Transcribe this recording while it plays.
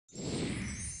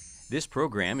This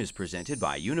program is presented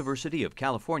by University of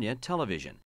California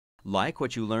Television. Like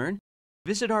what you learn?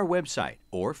 Visit our website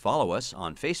or follow us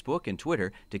on Facebook and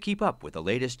Twitter to keep up with the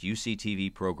latest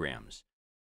UCTV programs.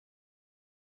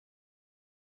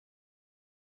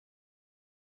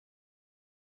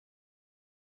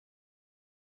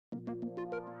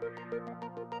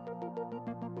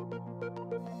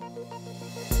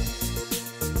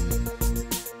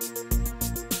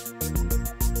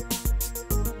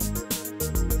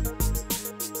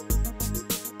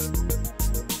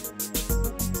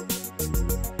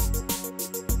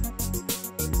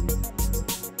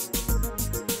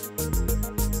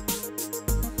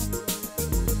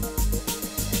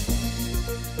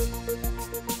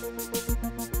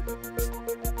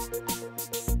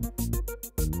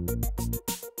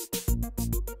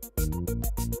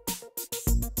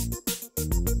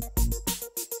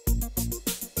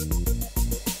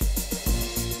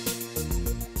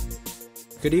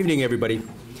 Good evening, everybody.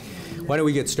 Why don't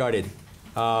we get started?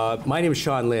 My name is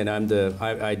Sean Lin.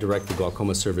 I direct the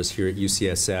glaucoma service here at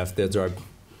UCSF. There's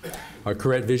our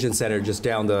Correct Vision Center just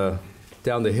down the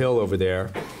hill over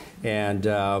there. And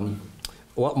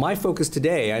well, my focus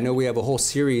today, I know we have a whole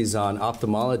series on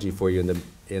ophthalmology for you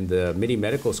in the mini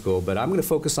medical school, but I'm going to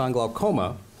focus on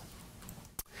glaucoma.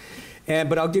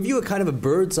 But I'll give you a kind of a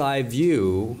bird's eye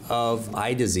view of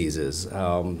eye diseases.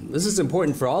 This is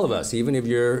important for all of us, even if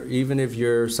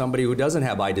you're somebody who doesn't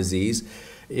have eye disease.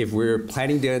 If we're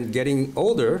planning on getting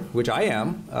older, which I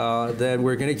am, then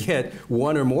we're going to get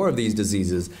one or more of these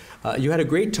diseases. You had a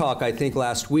great talk, I think,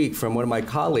 last week from one of my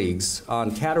colleagues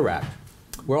on cataract.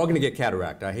 We're all going to get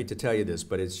cataract. I hate to tell you this,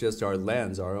 but it's just our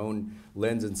lens, our own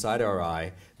lens inside our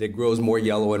eye, that grows more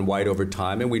yellow and white over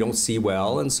time, and we don't see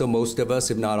well, and so most of us,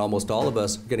 if not almost all of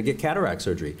us, are going to get cataract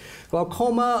surgery.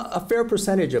 Glaucoma, a fair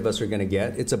percentage of us are going to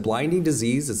get. It's a blinding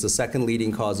disease. It's the second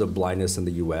leading cause of blindness in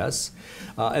the U.S.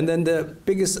 And then the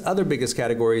other biggest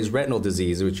category is retinal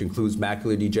disease, which includes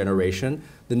macular degeneration,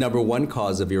 the #1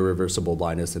 cause of irreversible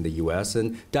blindness in the U.S.,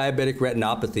 and diabetic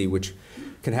retinopathy, which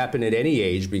can happen at any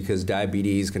age because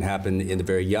diabetes can happen in the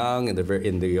very young,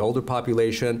 in the older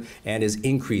population, and is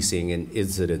increasing in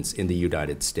incidence in the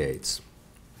United States.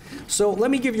 So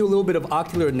let me give you a little bit of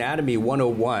ocular anatomy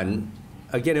 101.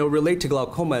 Again, it'll relate to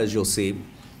glaucoma, as you'll see.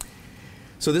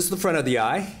 So this is the front of the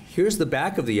eye. Here's the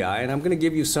back of the eye, and I'm going to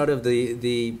give you sort of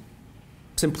the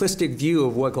simplistic view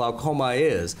of what glaucoma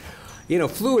is. You know,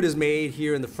 fluid is made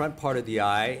here in the front part of the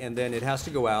eye, and then it has to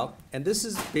go out. And this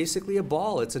is basically a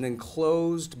ball. It's an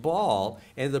enclosed ball,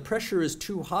 and if the pressure is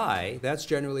too high, that's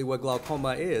generally what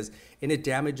glaucoma is, and it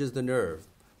damages the nerve.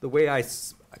 The way I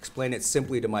explain it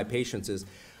simply to my patients is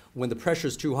when the pressure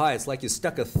is too high, it's like you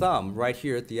stuck a thumb right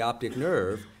here at the optic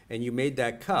nerve, and you made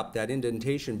that cup, that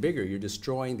indentation bigger. You're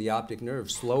destroying the optic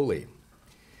nerve slowly.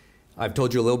 I've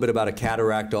told you a little bit about a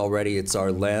cataract already. It's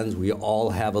our lens. We all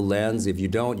have a lens. If you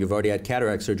don't, you've already had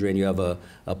cataract surgery and you have a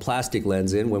plastic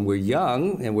lens in. When we're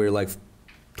young and we're like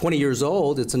 20 years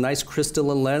old, it's a nice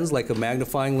crystalline lens, like a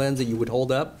magnifying lens that you would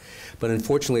hold up. But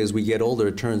unfortunately, as we get older,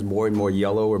 it turns more and more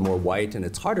yellow or more white, and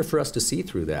it's harder for us to see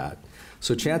through that.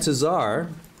 So chances are,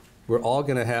 we're all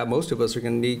going to have, most of us are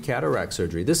going to need cataract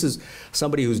surgery. This is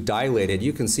somebody who's dilated.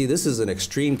 You can see this is an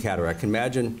extreme cataract.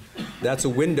 Imagine that's a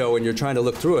window and you're trying to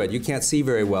look through it. You can't see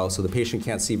very well, so the patient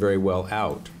can't see very well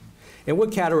out. And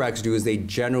what cataracts do is they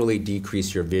generally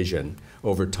decrease your vision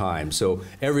over time. So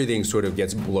everything sort of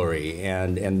gets blurry.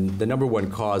 And the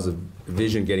 #1 cause of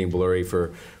vision getting blurry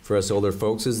for us older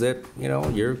folks is that, you know,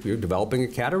 you're developing a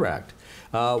cataract.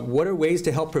 What are ways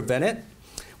to help prevent it?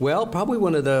 Well, probably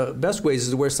one of the best ways is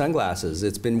to wear sunglasses.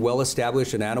 It's been well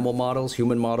established in animal models,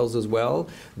 human models as well,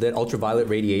 that ultraviolet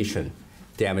radiation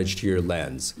damage to your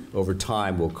lens over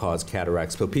time will cause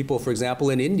cataracts. So people, for example,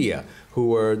 in India,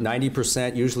 who are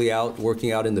 90% usually out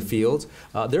working out in the fields,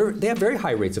 they have very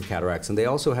high rates of cataracts, and they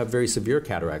also have very severe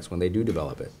cataracts when they do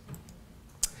develop it.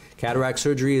 Cataract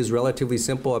surgery is relatively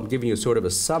simple. I'm giving you sort of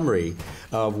a summary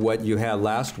of what you had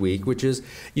last week, which is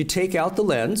you take out the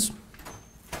lens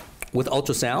with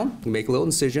ultrasound. You make a little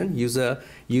incision, use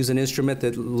an instrument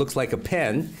that looks like a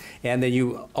pen, and then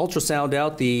you ultrasound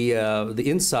out the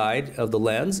inside of the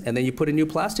lens, and then you put a new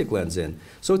plastic lens in.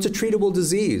 So it's a treatable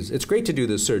disease. It's great to do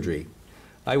this surgery.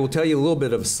 I will tell you a little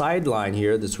bit of a sideline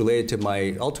here that's related to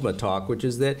my ultimate talk, which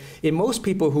is that in most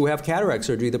people who have cataract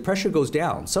surgery, the pressure goes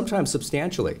down, sometimes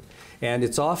substantially. And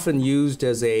it's often used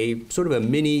as a sort of a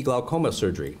mini glaucoma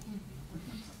surgery.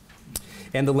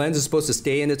 And the lens is supposed to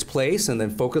stay in its place and then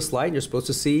focus light, and you're supposed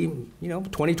to see, you know,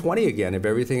 20/20 again if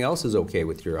everything else is okay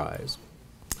with your eyes.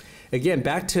 Again,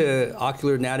 back to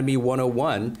Ocular Anatomy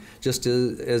 101, just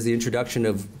as the introduction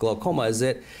of glaucoma, is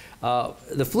that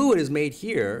The fluid is made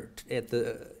here at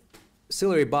the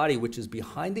ciliary body, which is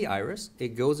behind the iris.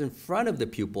 It goes in front of the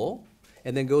pupil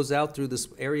and then goes out through this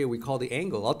area we call the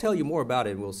angle. I'll tell you more about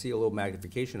it, and we'll see a little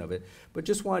magnification of it. But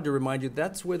just wanted to remind you,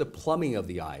 that's where the plumbing of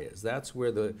the eye is. That's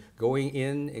where the going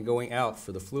in and going out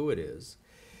for the fluid is.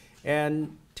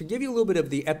 And to give you a little bit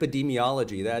of the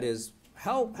epidemiology, that is,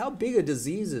 how big a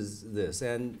disease is this?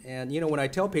 And you know, when I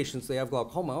tell patients they have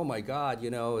glaucoma, oh my God, you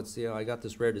know, it's, you know, I got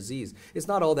this rare disease. It's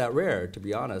not all that rare, to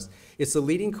be honest. It's the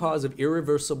leading cause of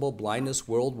irreversible blindness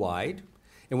worldwide.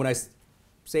 And when I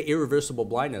say irreversible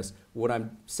blindness, what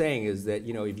I'm saying is that,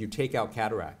 you know, if you take out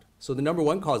cataract. So the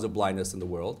 #1 cause of blindness in the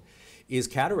world is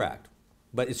cataract,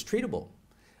 but it's treatable.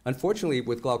 Unfortunately,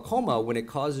 with glaucoma, when it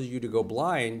causes you to go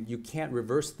blind, you can't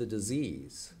reverse the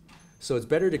disease. So it's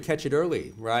better to catch it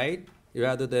early, right?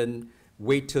 Rather than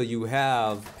wait till you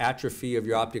have atrophy of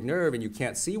your optic nerve and you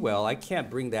can't see well. I can't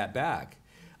bring that back.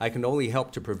 I can only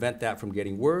help to prevent that from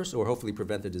getting worse or hopefully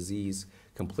prevent the disease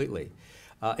completely.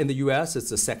 In the US, it's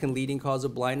the second leading cause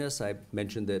of blindness. I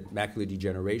mentioned that macular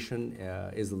degeneration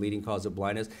is the leading cause of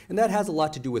blindness, and that has a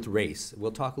lot to do with race.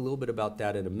 We'll talk a little bit about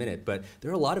that in a minute, but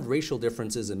there are a lot of racial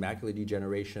differences in macular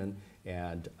degeneration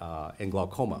and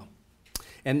glaucoma.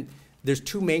 And there's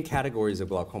two main categories of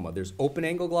glaucoma. There's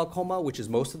open-angle glaucoma, which is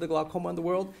most of the glaucoma in the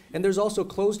world, and there's also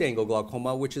closed-angle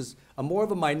glaucoma, which is more of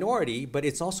a minority, but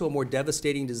it's also a more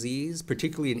devastating disease,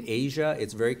 particularly in Asia.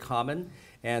 It's very common,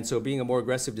 and so being a more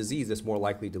aggressive disease, it's more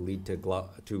likely to lead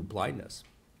to blindness.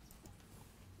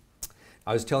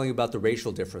 I was telling you about the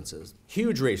racial differences,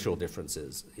 huge racial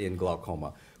differences in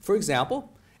glaucoma. For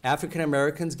example, African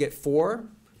Americans get 4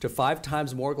 to 5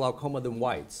 times more glaucoma than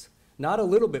whites. Not a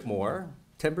little bit more,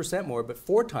 10% more, but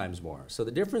 4 times more. So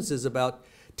the difference is about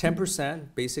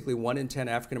 10%, basically 1 in 10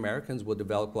 African Americans will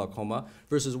develop glaucoma,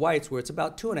 versus whites where it's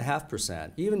about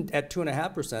 2.5%. Even at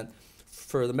 2.5%,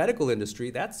 for the medical industry,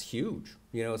 that's huge.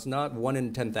 You know, it's not 1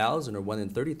 in 10,000 or 1 in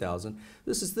 30,000.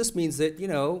 This means that, you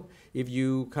know, if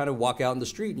you kind of walk out in the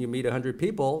street and you meet 100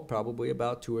 people, probably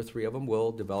about 2 or 3 of them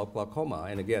will develop glaucoma.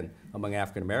 And again, among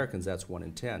African Americans, that's 1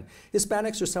 in 10.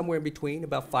 Hispanics are somewhere in between,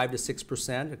 about 5 to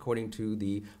 6%, according to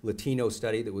the Latino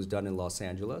study that was done in Los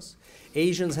Angeles.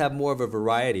 Asians have more of a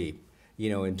variety, you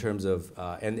know, in terms of,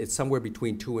 and it's somewhere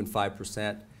between 2 and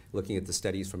 5%, looking at the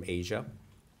studies from Asia.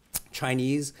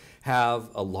 Chinese have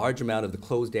a large amount of the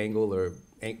closed angle or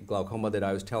glaucoma that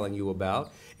I was telling you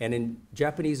about. And in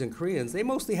Japanese and Koreans, they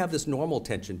mostly have this normal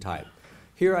tension type.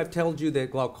 Here I've told you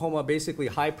that glaucoma, basically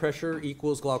high pressure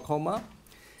equals glaucoma.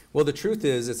 Well, the truth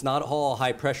is it's not all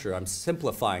high pressure. I'm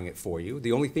simplifying it for you.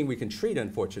 The only thing we can treat,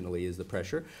 unfortunately, is the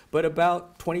pressure. But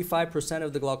about 25%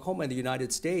 of the glaucoma in the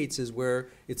United States is where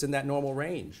it's in that normal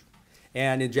range.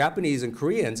 And in Japanese and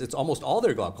Koreans, it's almost all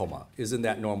their glaucoma is in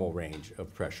that normal range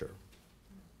of pressure.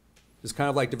 It's kind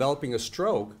of like developing a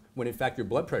stroke when in fact your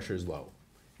blood pressure is low.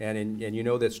 And you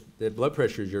know that blood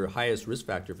pressure is your highest risk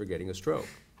factor for getting a stroke.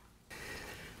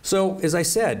 So as I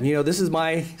said, you know, this is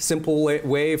my simple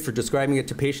way for describing it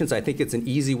to patients. I think it's an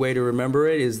easy way to remember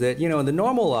it, is that, you know, in the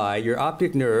normal eye, your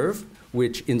optic nerve,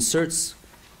 which inserts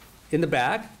in the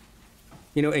back,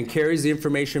 you know, and carries the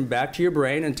information back to your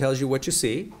brain and tells you what you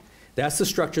see. That's the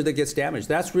structure that gets damaged.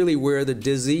 That's really where the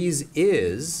disease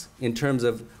is in terms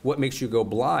of what makes you go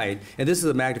blind. And this is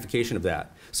a magnification of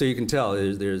that. So you can tell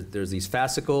there's these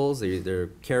fascicles. They're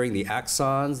carrying the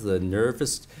axons, the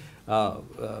nervous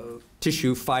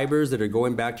tissue fibers that are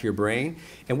going back to your brain.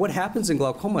 And what happens in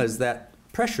glaucoma is that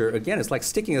pressure, again, it's like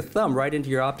sticking a thumb right into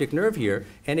your optic nerve here,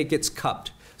 and it gets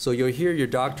cupped. So you'll hear your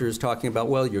doctors talking about,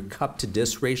 well, your cup to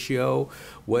disc ratio,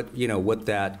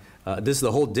 this,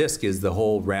 the whole disc is the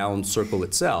whole round circle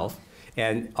itself.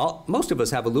 And most of us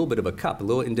have a little bit of a cup, a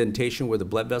little indentation where the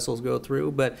blood vessels go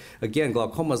through. But again,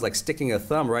 glaucoma is like sticking a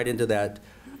thumb right into that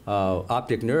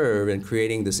optic nerve and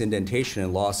creating this indentation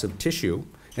and loss of tissue.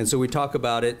 And so we talk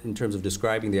about it in terms of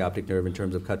describing the optic nerve in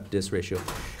terms of cut-to-disc ratio.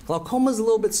 Glaucoma is a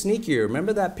little bit sneakier.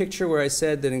 Remember that picture where I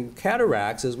said that in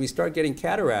cataracts, as we start getting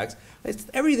cataracts,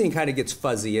 everything kind of gets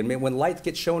fuzzy. And when light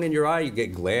gets shown in your eye, you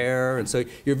get glare. And so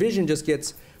your vision just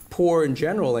gets poor in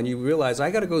general. And you realize,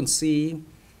 I got to go and see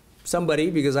somebody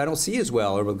because I don't see as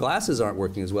well, or my glasses aren't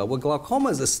working as well. Well, glaucoma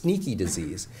is a sneaky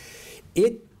disease.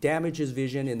 It damages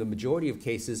vision in the majority of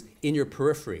cases in your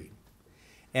periphery.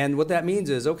 And what that means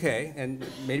is, okay, and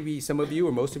maybe some of you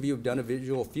or most of you have done a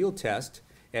visual field test,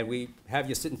 and we have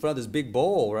you sit in front of this big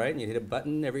bowl, right? And you hit a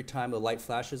button every time the light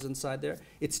flashes inside there.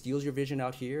 It steals your vision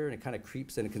out here, and it kind of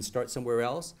creeps, and it can start somewhere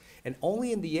else. And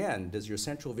only in the end does your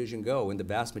central vision go in the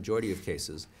vast majority of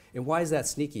cases. And why is that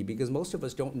sneaky? Because most of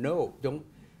us don't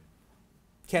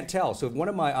can't tell. So if one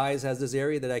of my eyes has this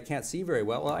area that I can't see very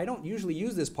well, I don't usually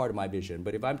use this part of my vision.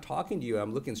 But if I'm talking to you,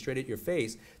 I'm looking straight at your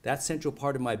face, that central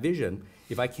part of my vision,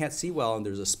 if I can't see well and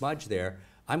there's a smudge there,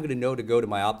 I'm going to know to go to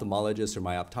my ophthalmologist or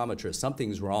my optometrist.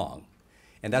 Something's wrong.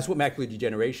 And that's what macular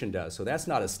degeneration does. So that's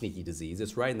not a sneaky disease.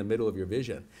 It's right in the middle of your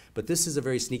vision. But this is a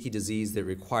very sneaky disease that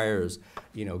requires,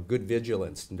 good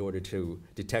vigilance in order to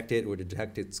detect it or to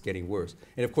detect it's getting worse.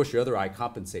 And of course, your other eye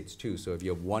compensates too. So if you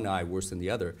have one eye worse than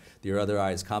the other, your other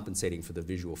eye is compensating for the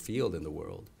visual field in the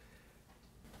world.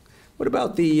 What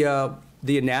about the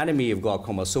anatomy of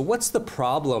glaucoma? So what's the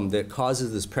problem that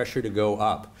causes this pressure to go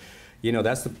up?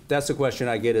 That's the question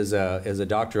I get as a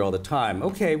doctor all the time.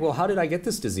 Okay, well, how did I get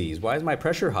this disease? Why is my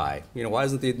pressure high? Why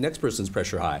isn't the next person's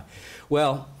pressure high?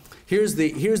 Well, here's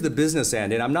the business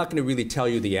end, and I'm not going to really tell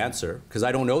you the answer because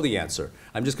I don't know the answer.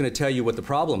 I'm just going to tell you what the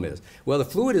problem is. Well, the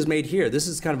fluid is made here. This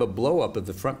is kind of a blow up of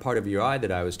the front part of your eye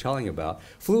that I was telling you about.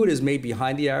 Fluid is made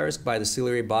behind the iris by the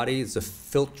ciliary body. It's a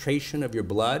filtration of your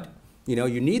blood.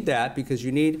 You need that because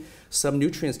you need some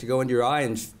nutrients to go into your eye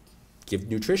and give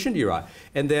nutrition to your eye.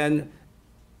 And then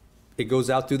it goes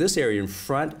out through this area in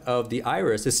front of the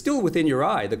iris. It's still within your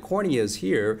eye. The cornea is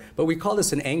here, but we call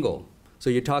this an angle. So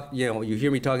you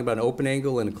hear me talking about an open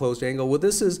angle and a closed angle. Well,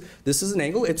 this is an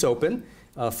angle. It's open.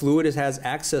 Fluid has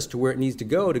access to where it needs to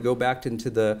go back into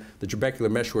the trabecular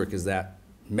meshwork is that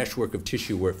meshwork of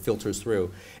tissue where it filters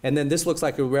through. And then this looks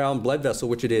like a round blood vessel,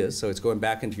 which it is, so it's going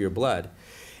back into your blood.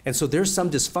 And so there's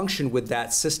some dysfunction with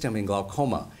that system in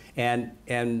glaucoma. And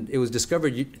it was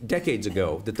discovered decades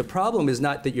ago that the problem is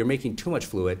not that you're making too much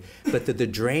fluid, but that the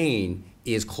drain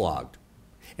is clogged.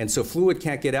 And so fluid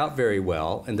can't get out very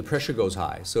well, and the pressure goes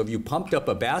high. So if you pumped up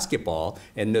a basketball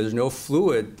and there's no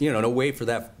fluid, no way for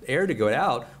that air to go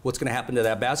out, what's going to happen to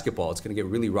that basketball? It's going to get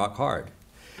really rock hard.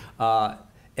 And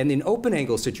an open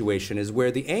angle situation is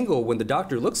where the angle, when the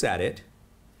doctor looks at it,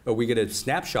 or we get a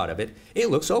snapshot of it,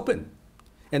 it looks open.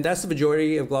 And that's the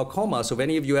majority of glaucoma. So if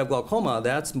any of you have glaucoma,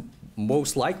 that's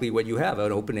most likely what you have,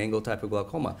 an open angle type of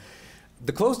glaucoma.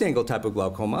 The closed angle type of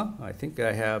glaucoma, I think do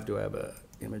I have an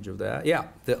image of that? Yeah,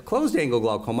 the closed angle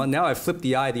glaucoma, now I've flipped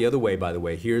the eye the other way, by the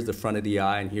way. Here's the front of the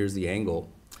eye and here's the angle.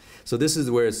 So this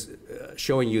is where it's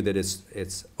showing you that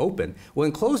it's open. Well,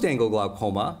 in closed angle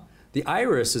glaucoma, the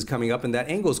iris is coming up and that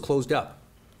angle is closed up.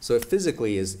 So it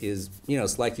physically is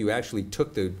it's like you actually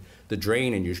took the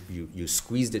drain and you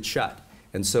squeezed it shut.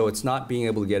 And so it's not being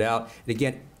able to get out. And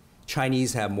again,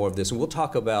 Chinese have more of this, and we'll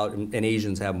talk about, and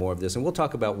Asians have more of this, and we'll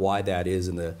talk about why that is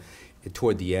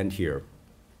toward the end here.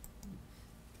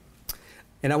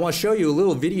 And I want to show you a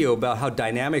little video about how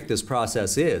dynamic this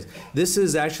process is. This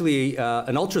is actually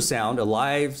an ultrasound, a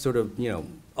live sort of,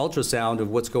 ultrasound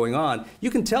of what's going on.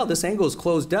 You can tell this angle is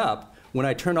closed up when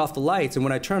I turn off the lights, and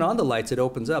when I turn on the lights, it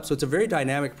opens up. So it's a very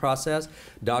dynamic process.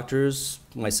 Doctors,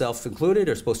 myself included,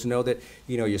 are supposed to know that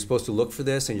you're supposed to look for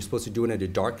this, and you're supposed to do it under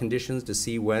dark conditions to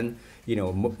see when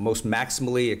most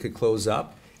maximally it could close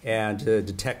up and to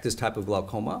detect this type of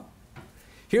glaucoma.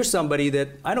 Here's somebody that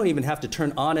I don't even have to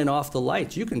turn on and off the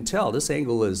lights. You can tell this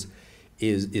angle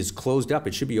is closed up.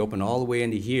 It should be open all the way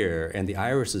into here, and the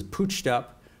iris is pooched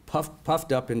up,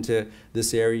 puffed up into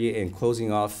this area and closing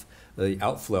off the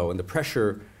outflow, and the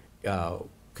pressure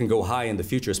can go high in the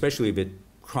future, especially if it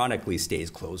chronically stays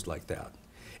closed like that.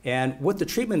 And what the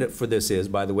treatment for this is,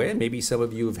 by the way, and maybe some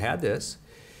of you have had this,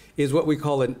 is what we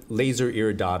call a laser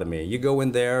iridotomy. You go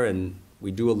in there and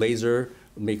we do a laser,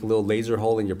 make a little laser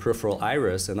hole in your peripheral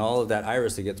iris, and all of that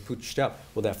iris that gets pooched up,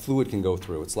 well, that fluid can go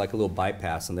through. It's like a little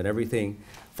bypass, and then everything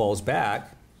falls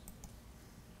back.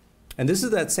 And this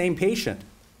is that same patient.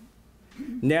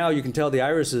 Now you can tell the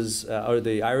iris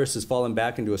is fallen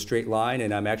back into a straight line,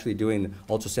 and I'm actually doing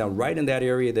ultrasound right in that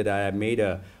area that I made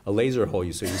a laser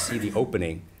hole. So you see the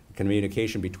opening,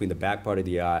 communication between the back part of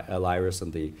the iris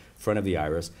and the front of the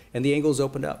iris, and the angle's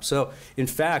opened up. So in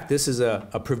fact, this is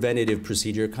a preventative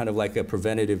procedure, kind of like a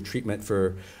preventative treatment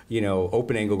for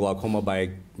open angle glaucoma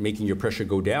by making your pressure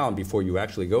go down before you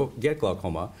actually get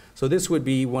glaucoma. So this would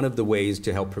be one of the ways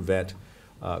to help prevent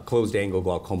closed angle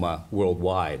glaucoma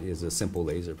worldwide, is a simple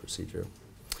laser procedure.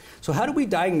 So how do we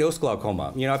diagnose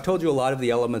glaucoma? I've told you a lot of the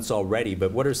elements already,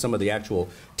 but what are some of the actual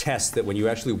tests that when you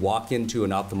actually walk into an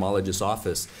ophthalmologist's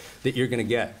office that you're going to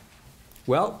get?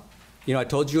 Well, I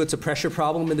told you it's a pressure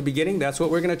problem in the beginning. That's what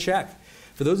we're going to check.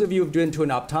 For those of you who've been to an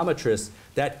optometrist,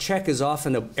 that check is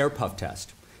often an air puff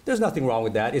test. There's nothing wrong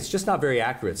with that. It's just not very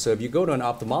accurate. So if you go to an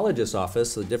ophthalmologist's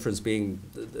office, the difference being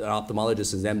an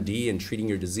ophthalmologist is MD and treating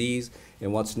your disease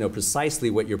and wants to know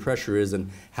precisely what your pressure is and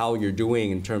how you're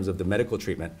doing in terms of the medical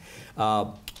treatment.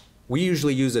 We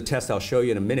usually use a test I'll show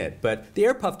you in a minute, but the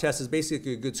air puff test is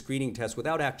basically a good screening test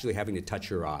without actually having to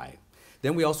touch your eye.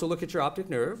 Then we also look at your optic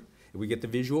nerve. We get the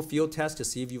visual field test to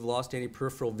see if you've lost any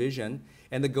peripheral vision.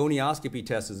 And the gonioscopy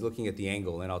test is looking at the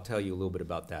angle, and I'll tell you a little bit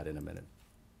about that in a minute.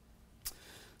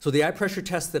 So the eye pressure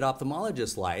test that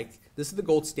ophthalmologists like, this is the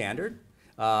gold standard.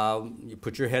 You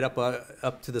put your head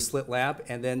up to the slit lamp,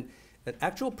 and then an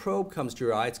actual probe comes to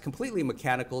your eye. It's completely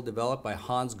mechanical, developed by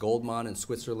Hans Goldmann in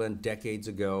Switzerland decades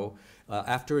ago.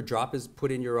 After a drop is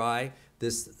put in your eye,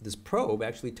 this probe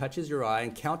actually touches your eye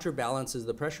and counterbalances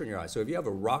the pressure in your eye. So if you have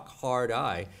a rock-hard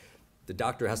eye, the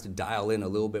doctor has to dial in a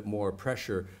little bit more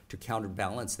pressure to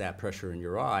counterbalance that pressure in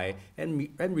your eye and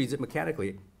reads it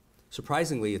mechanically.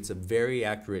 Surprisingly, it's a very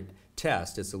accurate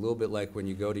test. It's a little bit like when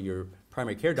you go to your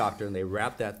primary care doctor and they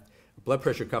wrap that blood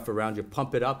pressure cuff around you,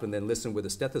 pump it up, and then listen with a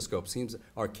stethoscope. Seems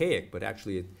archaic, but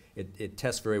actually it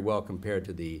tests very well compared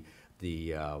to the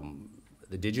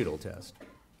digital test.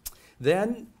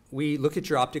 Then we look at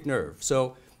your optic nerve.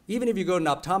 So even if you go to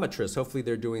an optometrist, hopefully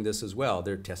they're doing this as well.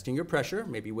 They're testing your pressure,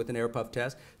 maybe with an air puff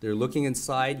test. They're looking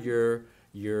inside your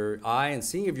eye and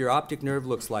seeing if your optic nerve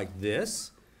looks like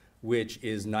this, which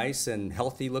is nice and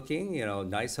healthy looking, you know,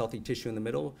 nice healthy tissue in the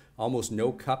middle, almost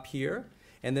no cup here.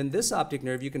 And then this optic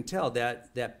nerve, you can tell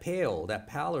that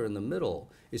pallor in the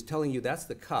middle is telling you that's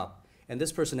the cup. And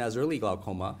this person has early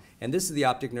glaucoma, and this is the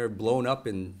optic nerve blown up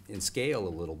in scale a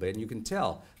little bit, and you can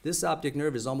tell this optic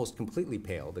nerve is almost completely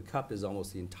pale. The cup is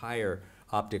almost the entire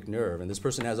optic nerve, and this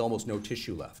person has almost no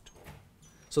tissue left.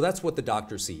 So that's what the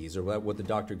doctor sees, or what the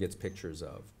doctor gets pictures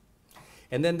of.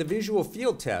 And then the visual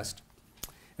field test,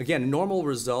 again, normal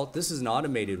result. This is an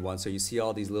automated one, so you see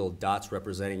all these little dots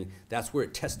representing that's where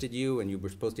it tested you, and you were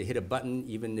supposed to hit a button,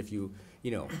 even if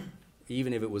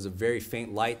even if it was a very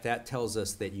faint light. That tells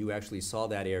us that you actually saw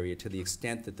that area to the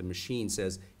extent that the machine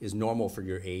says is normal for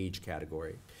your age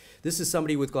category. This is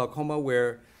somebody with glaucoma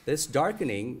where this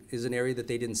darkening is an area that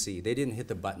they didn't see. They didn't hit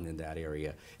the button in that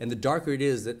area. And the darker it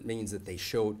is, that means that they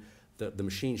showed, the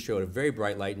machine showed a very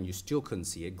bright light and you still couldn't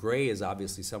see it. Gray is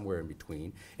obviously somewhere in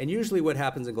between. And usually what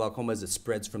happens in glaucoma is it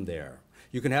spreads from there.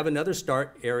 You can have another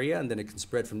start area and then it can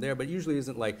spread from there, but it usually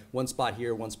isn't like one spot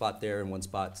here, one spot there, and one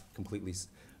spot completely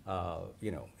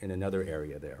in another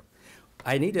area there.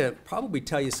 I need to probably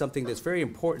tell you something that's very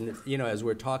important, as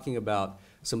we're talking about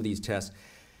some of these tests.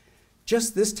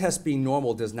 Just this test being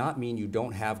normal does not mean you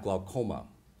don't have glaucoma,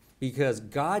 because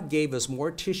God gave us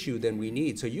more tissue than we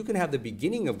need. So you can have the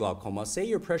beginning of glaucoma. Say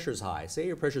your pressure's high. Say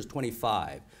your pressure's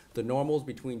 25. The normal is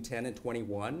between 10 and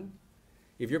 21.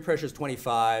 If your pressure's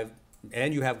 25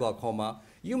 and you have glaucoma,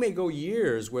 you may go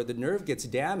years where the nerve gets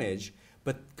damaged,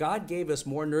 but God gave us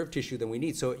more nerve tissue than we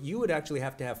need. So you would actually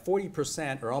have to have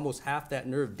 40% or almost half that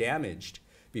nerve damaged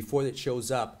before it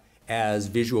shows up as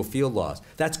visual field loss.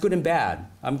 That's good and bad.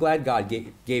 I'm glad God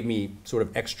gave me sort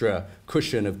of extra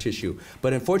cushion of tissue.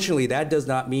 But unfortunately, that does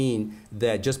not mean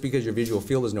that just because your visual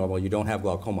field is normal, you don't have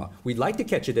glaucoma. We'd like to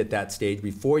catch it at that stage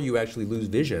before you actually lose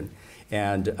vision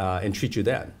and treat you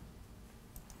then.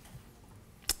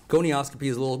 Gonioscopy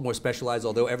is a little more specialized,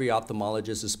 although every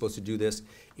ophthalmologist is supposed to do this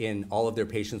in all of their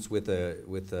patients with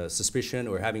a suspicion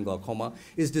or having glaucoma,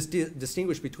 is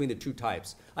distinguish between the two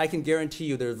types. I can guarantee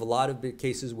you there's a lot of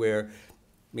cases where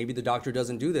maybe the doctor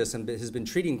doesn't do this and has been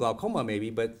treating glaucoma maybe,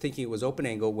 but thinking it was open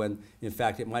angle when in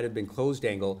fact it might have been closed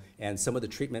angle, and some of the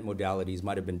treatment modalities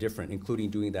might have been different, including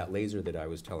doing that laser that I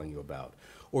was telling you about.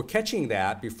 Or catching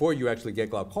that before you actually get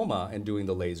glaucoma and doing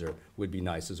the laser would be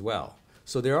nice as well.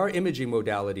 So there are imaging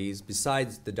modalities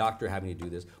besides the doctor having to do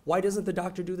this. Why doesn't the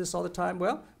doctor do this all the time?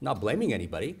 Well, not blaming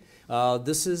anybody.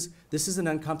 This is an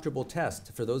uncomfortable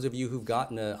test. For those of you who've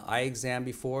gotten an eye exam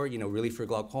before, really for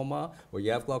glaucoma, or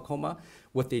you have glaucoma,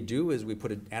 what they do is we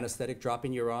put an anesthetic drop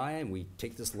in your eye and we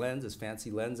take this lens, this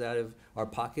fancy lens out of our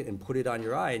pocket and put it on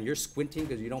your eye, and you're squinting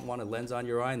because you don't want a lens on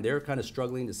your eye, and they're kind of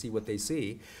struggling to see what they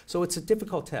see. So it's a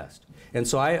difficult test. And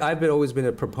so I've always been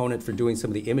a proponent for doing some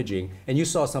of the imaging, and you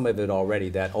saw some of it already,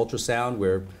 that ultrasound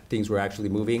where things were actually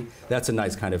moving. That's a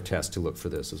nice kind of test to look for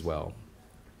this as well.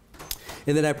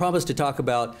 And then I promised to talk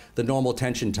about the normal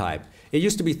tension type. It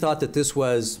used to be thought that this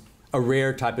was a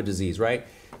rare type of disease, right?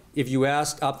 If you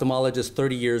asked ophthalmologists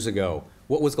 30 years ago,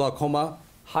 what was glaucoma?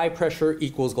 High pressure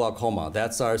equals glaucoma.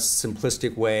 That's our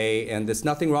simplistic way, and there's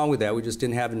nothing wrong with that. We just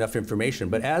didn't have enough information.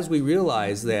 But as we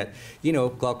realize that,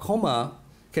 glaucoma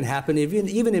can happen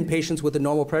even in patients with a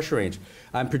normal pressure range.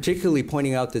 I'm particularly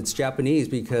pointing out that it's Japanese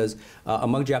because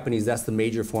among Japanese, that's the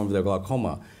major form of their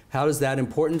glaucoma. How is that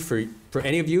important for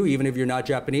any of you, even if you're not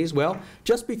Japanese? Well,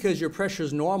 just because your pressure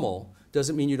is normal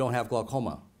doesn't mean you don't have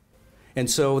glaucoma. And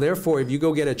so therefore, if you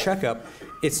go get a checkup,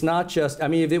 it's not just,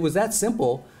 if it was that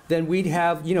simple, then we'd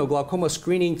have, glaucoma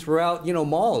screening throughout,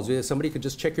 malls. Somebody could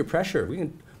just check your pressure. We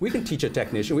can We can teach a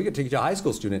technician, we can teach a high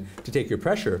school student to take your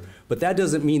pressure, but that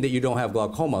doesn't mean that you don't have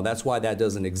glaucoma. That's why that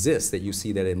doesn't exist, that you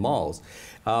see that in malls.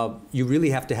 You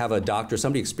really have to have a doctor,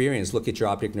 somebody experienced, look at your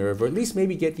optic nerve, or at least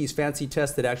maybe get these fancy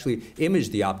tests that actually image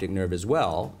the optic nerve as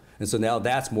well. And so now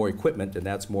that's more equipment and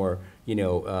that's more,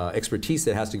 expertise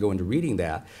that has to go into reading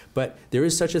that. But there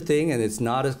is such a thing, and it's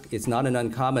not an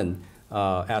uncommon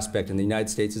aspect in the United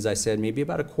States. As I said, maybe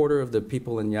about a quarter of the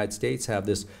people in the United States have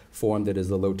this form that is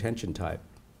the low tension type.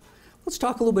 Let's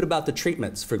talk a little bit about the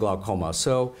treatments for glaucoma.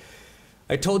 So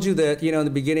I told you that, in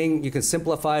the beginning, you can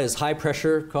simplify it as high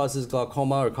pressure causes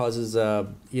glaucoma or causes,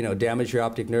 damage to your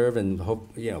optic nerve and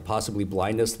possibly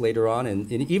blindness later on.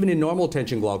 And even in normal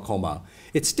tension glaucoma,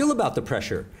 it's still about the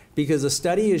pressure, because a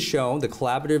study has shown, the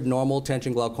collaborative normal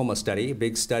tension glaucoma study, a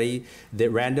big study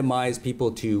that randomized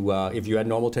people to, if you had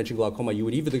normal tension glaucoma, you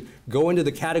would either go into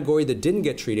the category that didn't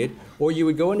get treated, or you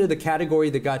would go into the category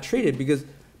that got treated, because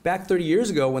back 30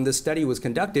 years ago when this study was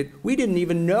conducted, we didn't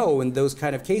even know in those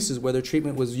kind of cases whether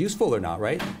treatment was useful or not,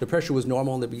 right? The pressure was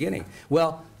normal in the beginning.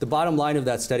 Well, the bottom line of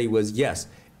that study was, yes,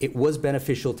 it was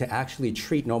beneficial to actually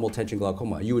treat normal tension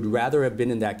glaucoma. You would rather have been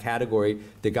in that category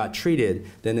that got treated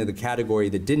than in the category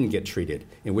that didn't get treated,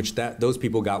 in which those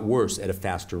people got worse at a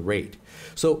faster rate.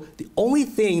 So the only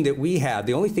thing that we have,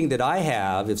 the only thing that I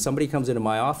have, if somebody comes into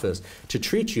my office to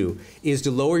treat you, is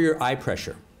to lower your eye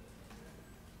pressure.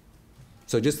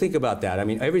 So just think about that. I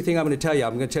mean, everything I'm going to tell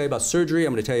you about surgery,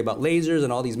 I'm going to tell you about lasers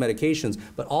and all these medications,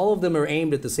 but all of them are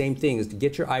aimed at the same thing, is to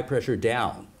get your eye pressure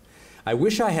down. I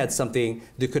wish I had something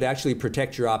that could actually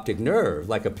protect your optic nerve,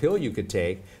 like a pill you could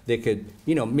take that could,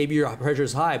 maybe your pressure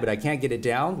is high, but I can't get it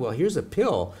down. Well, here's a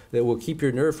pill that will keep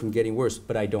your nerve from getting worse,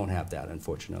 but I don't have that,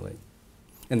 unfortunately.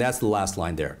 And that's the last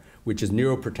line there, which is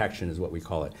neuroprotection is what we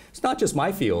call it. It's not just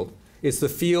my field. It's the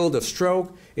field of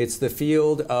stroke. It's the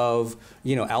field of,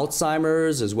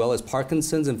 Alzheimer's as well as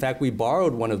Parkinson's. In fact, we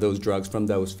borrowed one of those drugs from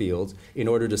those fields in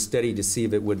order to study to see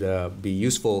if it would be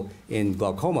useful in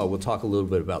glaucoma. We'll talk a little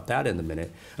bit about that in a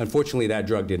minute. Unfortunately, that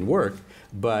drug didn't work,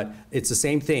 but it's the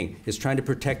same thing. It's trying to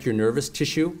protect your nervous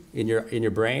tissue in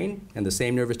your brain, and the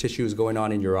same nervous tissue is going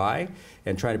on in your eye,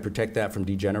 and trying to protect that from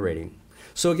degenerating.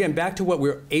 So again, back to what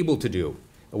we're able to do.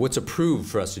 What's approved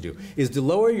for us to do is to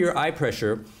lower your eye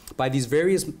pressure by these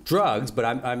various drugs, but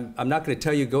I'm not going to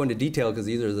tell you, go into detail, because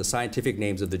these are the scientific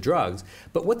names of the drugs.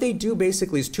 But what they do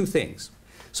basically is two things.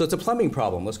 So it's a plumbing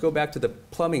problem. Let's go back to the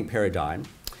plumbing paradigm,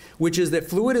 which is that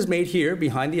fluid is made here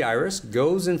behind the iris,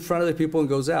 goes in front of the pupil and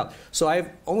goes out. So I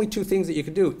have only two things that you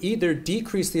can do. Either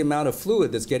decrease the amount of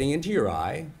fluid that's getting into your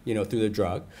eye, through the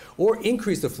drug, or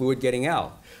increase the fluid getting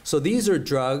out. So these are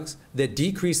drugs that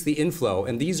decrease the inflow,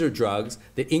 and these are drugs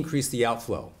that increase the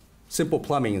outflow. Simple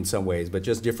plumbing in some ways, but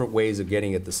just different ways of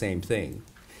getting at the same thing.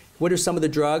 What are some of the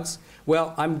drugs?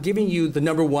 Well, I'm giving you the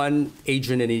 #1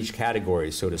 agent in each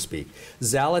category, so to speak.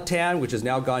 Xalatan, which has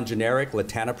now gone generic,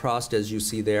 latanoprost, as you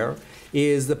see there,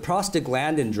 is the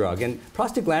prostaglandin drug. And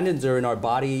prostaglandins are in our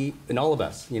body, in all of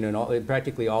us, in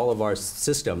practically all of our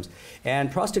systems.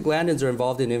 And prostaglandins are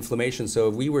involved in inflammation. So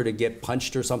if we were to get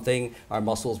punched or something, our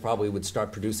muscles probably would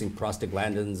start producing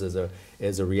prostaglandins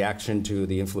as a reaction to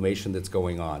the inflammation that's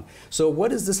going on. So what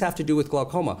does this have to do with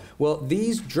glaucoma? Well,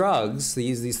 these drugs,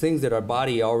 these things that our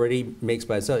body already makes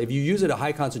by itself, if you use it at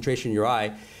high concentration in your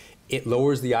eye, it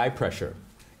lowers the eye pressure.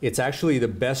 It's actually the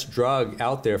best drug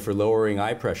out there for lowering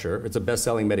eye pressure. It's a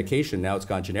best-selling medication. Now it's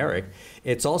gone generic.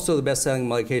 It's also the best-selling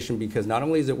medication because not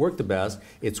only does it work the best,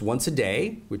 it's once a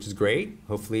day, which is great.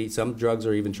 Hopefully, some drugs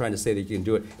are even trying to say that you can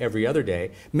do it every other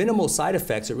day. Minimal side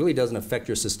effects. It really doesn't affect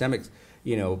your systemic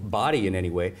body in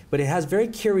any way, but it has very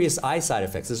curious eye side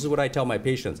effects. This is what I tell my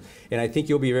patients, and I think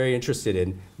you'll be very interested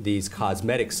in these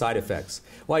cosmetic side effects.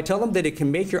 Well, I tell them that it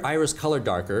can make your iris color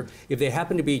darker. If they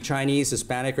happen to be Chinese,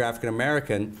 Hispanic, or African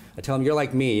American, I tell them, you're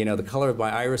like me, the color of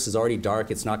my iris is already dark,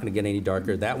 it's not going to get any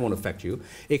darker, that won't affect you.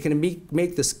 It can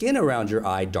make the skin around your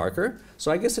eye darker.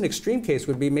 So I guess an extreme case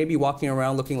would be maybe walking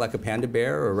around looking like a panda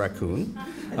bear or a raccoon.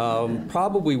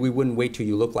 Probably we wouldn't wait till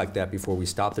you look like that before we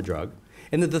stop the drug.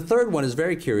 And then the third one is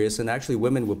very curious, and actually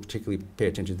women will particularly pay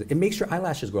attention to it. It makes your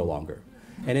eyelashes grow longer.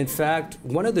 And in fact,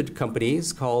 one of the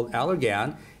companies called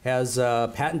Allergan has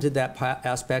patented that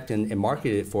aspect and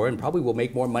marketed it for it, and probably will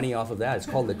make more money off of that. It's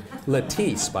called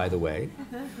Latisse, by the way.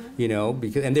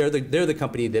 And they're the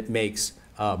company that makes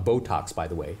Botox, by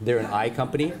the way. They're an eye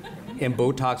company, and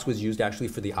Botox was used actually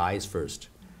for the eyes first.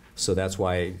 So that's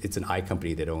why it's an eye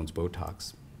company that owns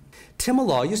Botox.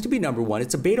 Timolol used to be #1.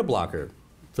 It's a beta blocker.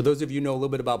 For those of you who know a little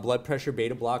bit about blood pressure,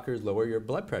 beta blockers lower your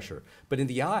blood pressure. But in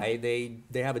the eye, they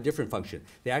have a different function.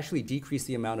 They actually decrease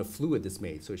the amount of fluid that's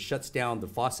made, so it shuts down the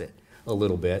faucet. a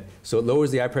little bit. So it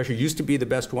lowers the eye pressure. Used to be the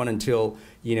best one until,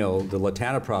 the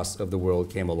latanoprost of the world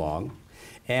came along.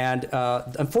 And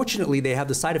unfortunately, they have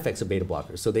the side effects of beta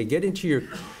blockers. So they get into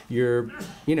through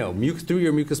your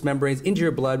mucous membranes, into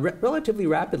your blood relatively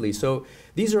rapidly. So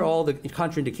these are all the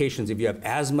contraindications. If you have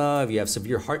asthma, if you have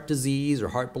severe heart disease or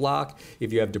heart block,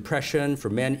 if you have depression, for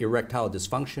men, erectile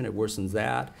dysfunction, it worsens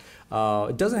that.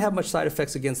 It doesn't have much side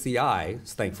effects against the eye,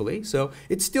 thankfully. So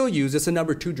it's still used. It's a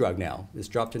number 2 drug now. It's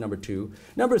dropped to number 2.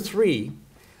 Number 3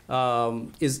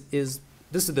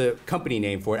 this is the company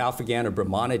name for it, alpha-gan or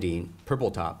brimonidine,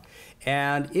 purple top.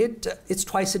 And it's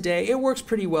twice a day. It works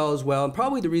pretty well as well. And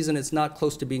probably the reason it's not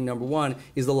close to being number 1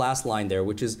 is the last line there,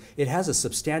 which is it has a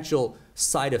substantial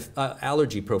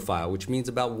allergy profile, which means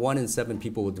about 1 in 7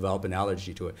 people will develop an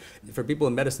allergy to it. For people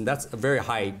in medicine, that's a very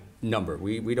high number.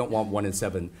 We don't want 1 in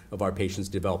 7 of our patients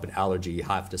to develop an allergy. You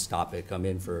have to stop it, come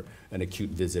in for an acute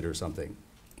visit or something.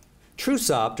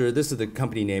 Trusopt, or this is the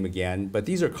company name again, but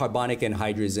these are carbonic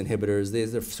anhydrase inhibitors. They're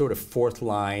the sort of 4th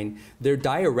line. They're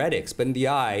diuretics, but in the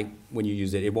eye, when you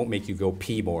use it, it won't make you go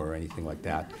pee more or anything like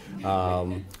that.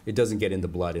 It doesn't get in the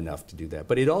blood enough to do that.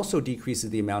 But it also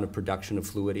decreases the amount of production of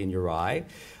fluid in your eye.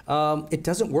 It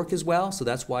doesn't work as well, so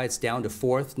that's why it's down to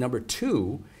 4th. Number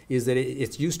 2 is that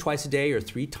it's used twice a day or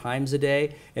 3 times a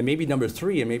day. And maybe number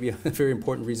 3, and maybe a very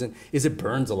important reason, is it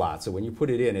burns a lot. So when you put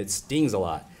it in, it stings a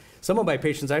lot. Some of my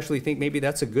patients actually think maybe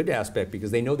that's a good aspect because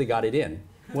they know they got it in.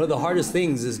 One of the hardest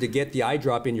things is to get the eye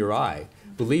drop in your eye.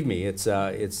 Believe me, it's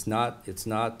not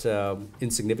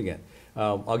insignificant.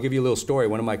 I'll give you a little story.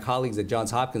 One of my colleagues at Johns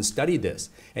Hopkins studied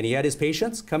this, and he had his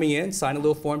patients coming in, sign a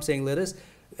little form saying, let us,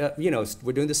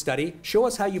 we're doing this study, show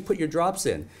us how you put your drops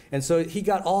in. And so he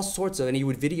got all sorts of, and he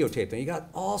would videotape them. He got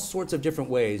all sorts of different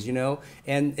ways,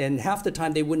 and half the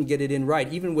time they wouldn't get it in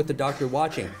right, even with the doctor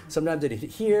watching. Sometimes it'd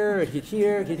hit here, it'd hit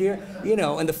here, it'd hit here,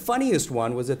 and the funniest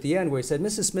one was at the end where he said,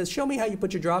 Mrs. Smith, show me how you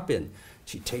put your drop in.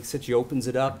 She takes it, she opens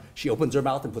it up, she opens her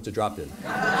mouth and puts a drop in.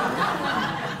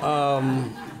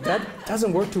 That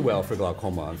doesn't work too well for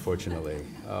glaucoma, unfortunately.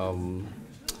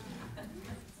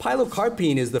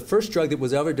 Pilocarpine is the first drug that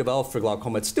was ever developed for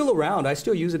glaucoma. It's still around. I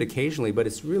still use it occasionally, but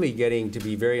it's really getting to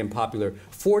be very unpopular.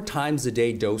 4 times a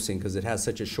day dosing because it has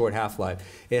such a short half-life.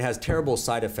 It has terrible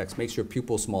side effects, makes your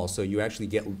pupil small, so you actually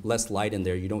get less light in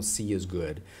there. You don't see as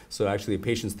good. So actually,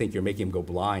 patients think you're making them go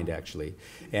blind, actually.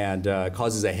 And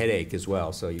causes a headache as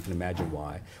well, so you can imagine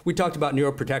why. We talked about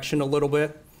neuroprotection a little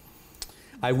bit.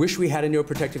 I wish we had a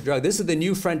neuroprotective drug. This is the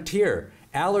new frontier.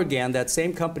 Allergan, that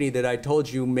same company that I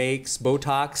told you makes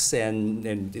Botox and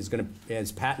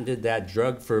has patented that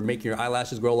drug for making your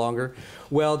eyelashes grow longer.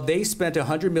 Well, they spent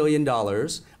 $100 million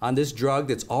on this drug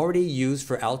that's already used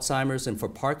for Alzheimer's and for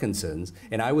Parkinson's.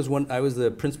 And I was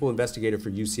the principal investigator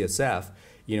for UCSF,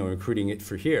 recruiting it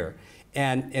for here.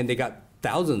 And they got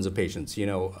thousands of patients,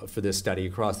 for this study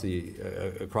across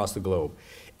the globe.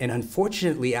 And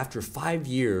unfortunately, after 5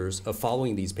 years of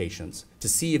following these patients to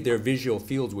see if their visual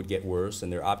fields would get worse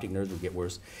and their optic nerves would get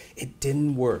worse, it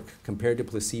didn't work. Compared to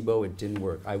placebo, it didn't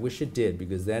work. I wish it did,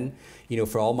 because then,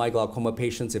 for all my glaucoma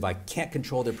patients, if I can't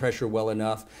control their pressure well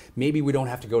enough, maybe we don't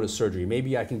have to go to surgery.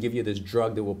 Maybe I can give you this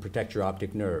drug that will protect your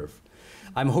optic nerve.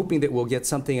 I'm hoping that we'll get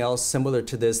something else similar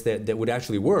to this that would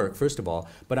actually work, first of all.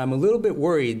 But I'm a little bit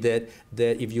worried that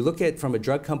if you look at from a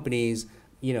drug company's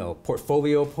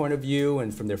portfolio point of view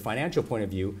and from their financial point of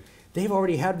view, they've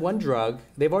already had one drug.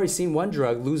 They've already seen one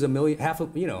drug lose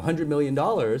 $100 million.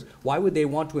 Why would they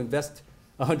want to invest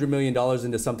 $100 million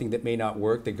into something that may not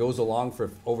work, that goes along for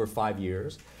over 5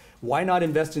 years? Why not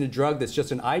invest in a drug that's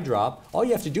just an eye drop? All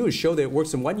you have to do is show that it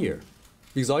works in 1 year,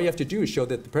 because all you have to do is show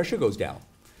that the pressure goes down.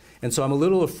 And so I'm a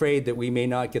little afraid that we may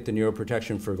not get the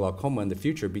neuroprotection for glaucoma in the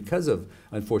future because of,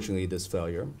 unfortunately, this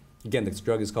failure. Again, this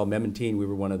drug is called memantine. We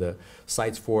were one of the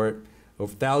sites for it.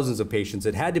 Over thousands of patients.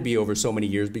 It had to be over so many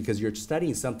years because you're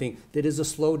studying something that is a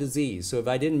slow disease. So if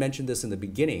I didn't mention this in the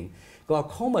beginning,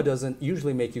 glaucoma doesn't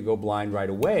usually make you go blind right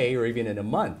away or even in a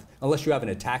month, unless you have an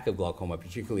attack of glaucoma,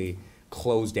 particularly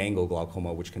closed angle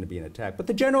glaucoma, which can be an attack. But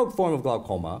the general form of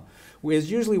glaucoma is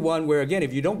usually one where, again,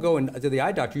 if you don't go to the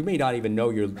eye doctor, you may not even know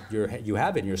you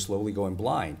have it and you're slowly going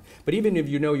blind. But even if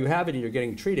you know you have it and you're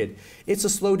getting treated, it's a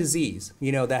slow disease.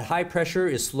 That high pressure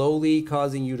is slowly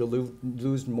causing you to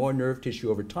lose more nerve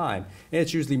tissue over time. And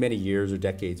it's usually many years or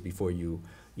decades before you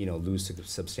lose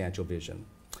substantial vision.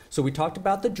 So we talked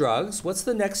about the drugs. What's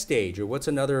the next stage, or what's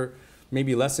another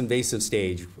maybe less invasive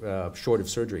stage short of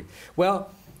surgery?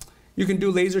 Well, you can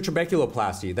do laser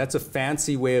trabeculoplasty. That's a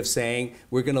fancy way of saying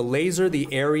we're going to laser the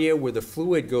area where the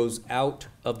fluid goes out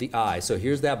of the eye. So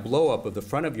here's that blow up of the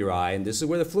front of your eye, and this is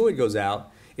where the fluid goes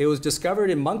out. It was discovered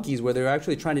in monkeys where they're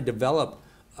actually trying to develop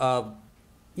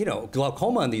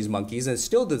glaucoma in these monkeys, and it's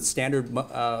still the standard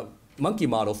monkey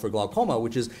model for glaucoma,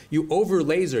 which is you over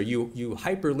laser, you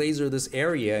hyper laser this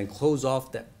area and close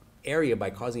off that area by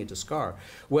causing it to scar.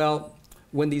 Well,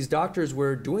 when these doctors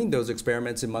were doing those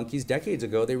experiments in monkeys decades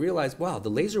ago, they realized, wow, the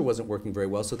laser wasn't working very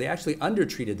well, so they actually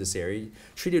undertreated this area,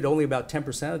 treated only about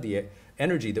 10% of the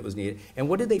energy that was needed. And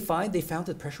what did they find? They found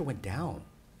that pressure went down.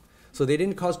 So they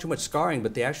didn't cause too much scarring,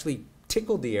 but they actually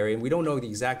tickled the area, and we don't know the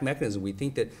exact mechanism. We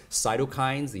think that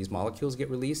cytokines, these molecules, get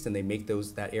released and they make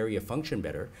that area function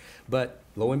better. But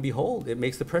lo and behold, it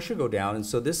makes the pressure go down, and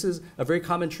so this is a very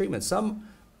common treatment. Some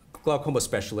glaucoma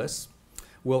specialists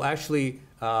will actually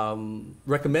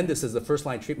recommend this as the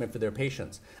first-line treatment for their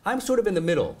patients. I'm sort of in the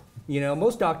middle.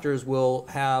 Most doctors will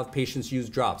have patients use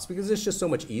drops because it's just so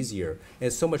much easier and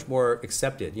it's so much more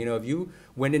accepted. If you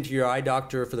went into your eye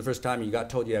doctor for the first time and you got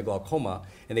told you had glaucoma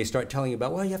and they start telling you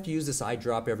about, well, you have to use this eye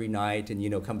drop every night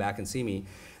and come back and see me,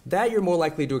 that you're more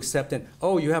likely to accept than,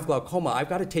 oh, you have glaucoma, I've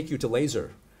got to take you to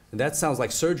laser. And that sounds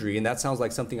like surgery, and that sounds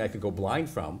like something I could go blind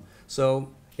from.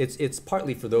 So it's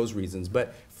partly for those reasons.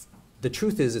 But the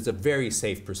truth is, it's a very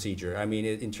safe procedure. I mean,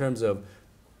 in terms of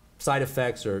side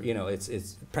effects, or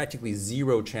it's practically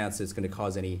zero chance it's going to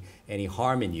cause any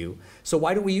harm in you. So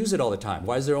why do we use it all the time?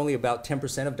 Why is there only about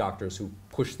 10% of doctors who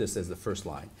push this as the first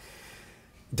line?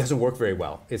 It doesn't work very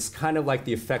well. It's kind of like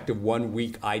the effect of 1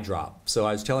 week eye drop. So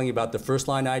I was telling you about the first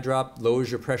line eye drop,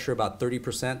 lowers your pressure about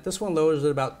 30%. This one lowers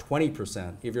it about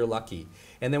 20% if you're lucky.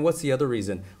 And then what's the other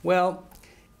reason? Well,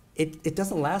 it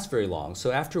doesn't last very long.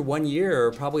 So after 1 year,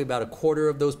 probably about a quarter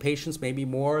of those patients, maybe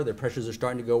more, their pressures are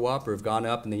starting to go up or have gone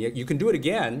up, and then you can do it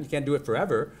again. You can't do it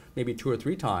forever, maybe 2 or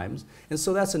 3 times. And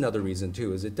so that's another reason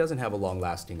too, is it doesn't have a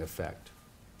long-lasting effect.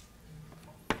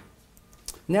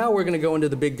 Now we're going to go into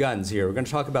the big guns here. We're going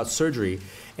to talk about surgery.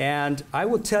 And I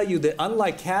will tell you that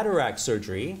unlike cataract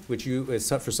surgery, which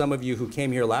for some of you who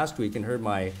came here last week and heard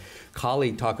my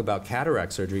colleague talk about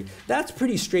cataract surgery, that's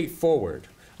pretty straightforward.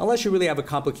 Unless you really have a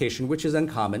complication, which is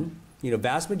uncommon.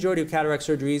 Vast majority of cataract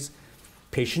surgeries,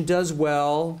 patient does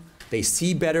well, they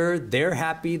see better, they're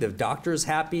happy, the doctor's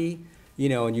happy,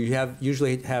 and you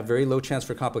usually have very low chance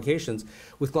for complications.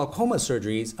 With glaucoma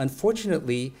surgeries,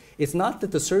 unfortunately, it's not that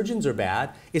the surgeons are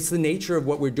bad, it's the nature of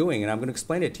what we're doing, and I'm going to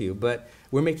explain it to you, but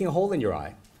we're making a hole in your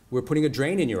eye. We're putting a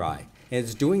drain in your eye, and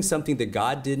it's doing something that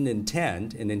God didn't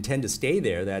intend and intend to stay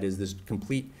there, that is this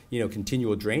complete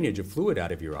continual drainage of fluid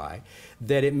out of your eye,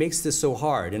 that it makes this so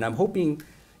hard. And I'm hoping,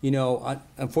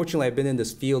 unfortunately, I've been in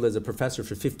this field as a professor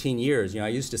for 15 years. I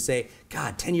used to say,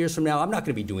 God, 10 years from now, I'm not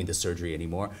going to be doing this surgery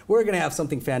anymore. We're going to have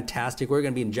something fantastic. We're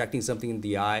going to be injecting something into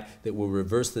the eye that will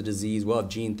reverse the disease. We'll have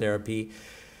gene therapy.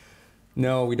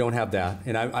 No, we don't have that.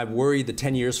 And I'm worried that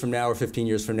 10 years from now or 15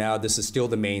 years from now, this is still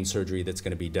the main surgery that's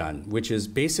going to be done, which is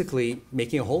basically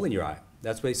making a hole in your eye.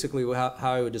 That's basically how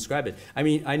I would describe it. I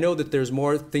mean, I know that there's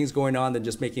more things going on than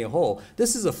just making a hole.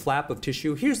 This is a flap of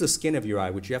tissue. Here's the skin of your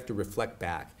eye, which you have to reflect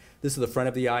back. This is the front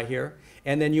of the eye here.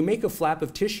 And then you make a flap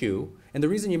of tissue. And the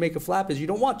reason you make a flap is you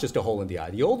don't want just a hole in the eye.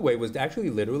 The old way was to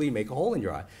actually literally make a hole in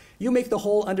your eye. You make the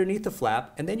hole underneath the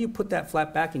flap, and then you put that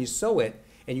flap back and you sew it,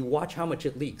 and you watch how much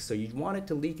it leaks. So you want it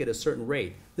to leak at a certain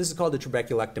rate. This is called the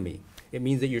trabeculectomy. It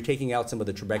means that you're taking out some of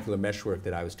the trabecular meshwork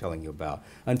that I was telling you about.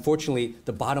 Unfortunately,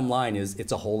 the bottom line is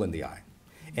it's a hole in the eye.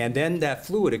 And then that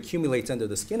fluid accumulates under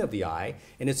the skin of the eye,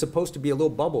 and it's supposed to be a little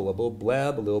bubble, a little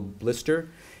bleb, a little blister.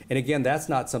 And again, that's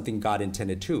not something God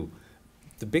intended to.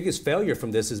 The biggest failure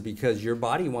from this is because your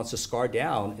body wants to scar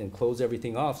down and close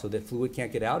everything off so that fluid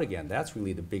can't get out again. That's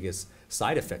really the biggest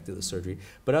side effect of the surgery.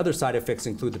 But other side effects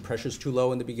include the pressure's too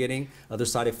low in the beginning. Other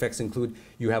side effects include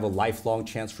you have a lifelong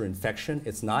chance for infection.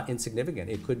 It's not insignificant.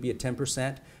 It could be a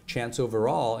 10% chance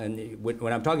overall. And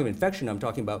when I'm talking about infection, I'm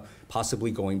talking about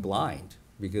possibly going blind,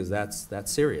 because that's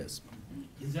serious.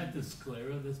 Is that the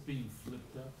sclera that's being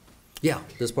flipped up? Yeah,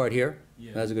 this part here?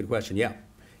 Yeah. That's a good question, yeah.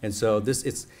 And so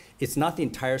it's not the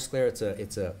entire sclera,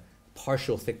 it's a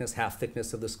partial thickness, half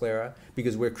thickness of the sclera,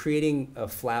 because we're creating a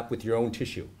flap with your own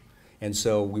tissue. And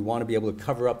so we want to be able to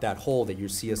cover up that hole that you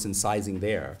see us incising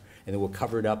there, and then we'll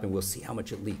cover it up and we'll see how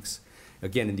much it leaks.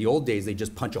 Again, in the old days, they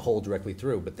just punch a hole directly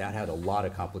through, but that had a lot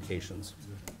of complications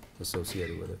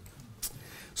associated with it.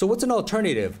 So what's an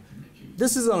alternative?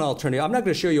 This is an alternative. I'm not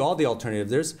going to show you all the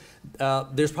alternatives.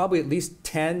 There's probably at least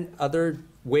 10 other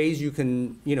ways you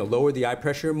can, lower the eye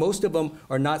pressure. Most of them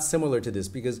are not similar to this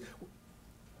because,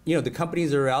 the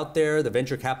companies that are out there, the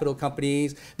venture capital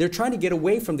companies, they're trying to get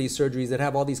away from these surgeries that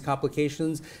have all these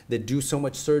complications, that do so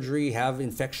much surgery, have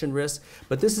infection risks.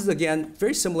 But this is, again,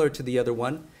 very similar to the other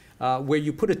one. where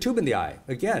you put a tube in the eye.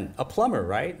 Again, a plumber,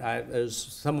 right? As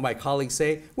some of my colleagues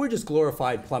say, we're just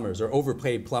glorified plumbers or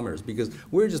overpaid plumbers because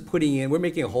we're just we're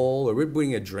making a hole or we're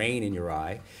putting a drain in your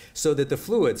eye so that the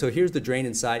fluid, so here's the drain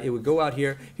inside, it would go out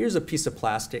here, here's a piece of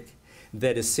plastic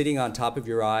that is sitting on top of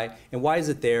your eye. And why is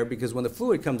it there? Because when the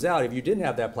fluid comes out, if you didn't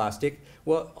have that plastic,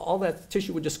 well, all that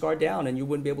tissue would just scar down and you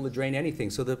wouldn't be able to drain anything.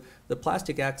 So the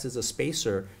plastic acts as a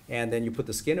spacer, and then you put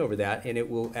the skin over that, and it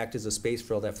will act as a space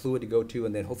for all that fluid to go to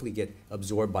and then hopefully get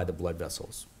absorbed by the blood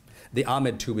vessels. The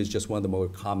Ahmed tube is just one of the more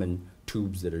common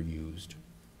tubes that are used.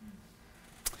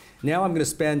 Now I'm going to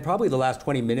spend probably the last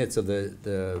 20 minutes of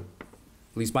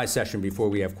at least my session before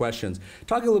we have questions,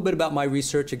 talking a little bit about my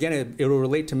research. Again, it will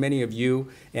relate to many of you,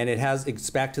 and it's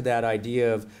back to that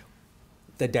idea of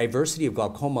the diversity of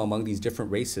glaucoma among these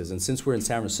different races. And since we're in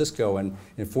San Francisco and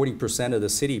 40% of the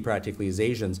city practically is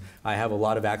Asians, I have a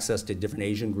lot of access to different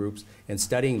Asian groups and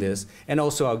studying this. And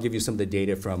also I'll give you some of the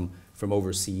data from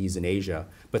overseas in Asia.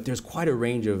 But there's quite a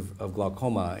range of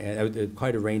glaucoma, and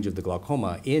quite a range of the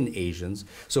glaucoma in Asians.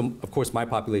 So of course my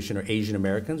population are Asian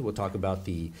Americans. We'll talk about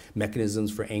the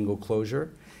mechanisms for angle closure.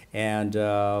 And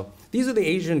these are the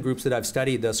Asian groups that I've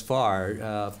studied thus far.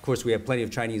 Of course, we have plenty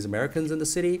of Chinese Americans in the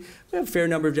city. We have a fair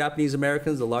number of Japanese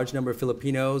Americans, a large number of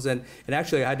Filipinos. And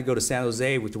actually, I had to go to San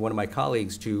Jose with one of my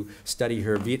colleagues to study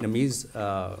her Vietnamese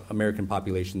American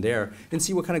population there and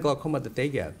see what kind of glaucoma that they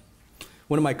get.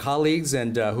 One of my colleagues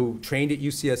and who trained at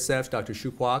UCSF, Dr.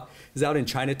 Shu Kwok, is out in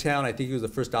Chinatown. I think he was the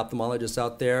first ophthalmologist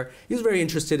out there. He was very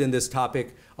interested in this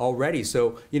topic already.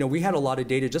 So, we had a lot of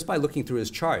data just by looking through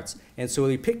his charts. And so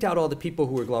he picked out all the people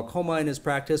who were glaucoma in his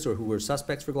practice or who were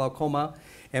suspects for glaucoma.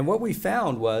 And what we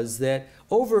found was that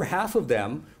over half of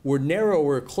them were narrow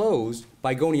or closed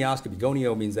by gonioscopy.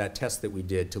 Gonio means that test that we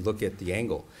did to look at the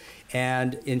angle.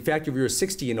 And in fact, if you were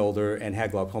 60 and older and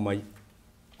had glaucoma,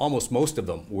 almost most of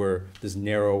them were this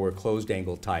narrow or closed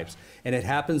angle types. And it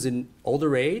happens in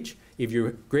older age. If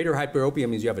you're greater hyperopia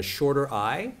means you have a shorter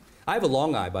eye. I have a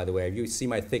long eye, by the way. You see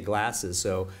my thick glasses,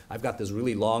 so I've got this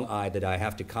really long eye that I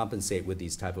have to compensate with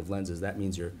these type of lenses. That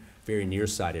means you're very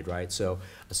nearsighted, right? So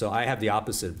I have the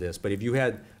opposite of this. But if you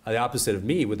had the opposite of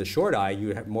me with a short eye,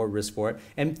 you have more risk for it.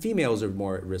 And females are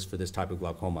more at risk for this type of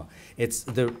glaucoma. It's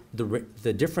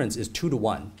the difference is 2 to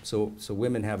 1. So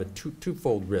women have a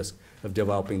twofold risk of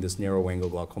developing this narrow angle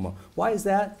glaucoma. Why is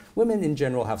that? Women in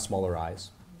general have smaller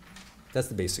eyes. That's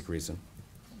the basic reason.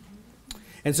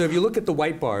 And so if you look at the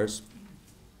white bars,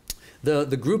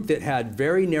 the group that had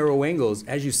very narrow angles,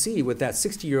 as you see with that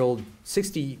 60-year-old,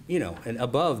 60, and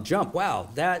above jump, wow,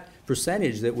 that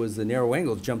percentage that was the narrow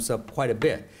angles jumps up quite a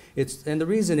bit. And the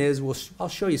reason is, I'll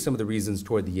show you some of the reasons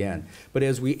toward the end. But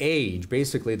as we age,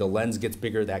 basically the lens gets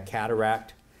bigger, that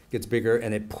cataract gets bigger,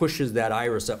 and it pushes that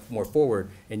iris up more forward,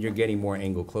 and you're getting more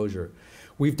angle closure.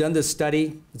 We've done this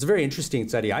study. It's a very interesting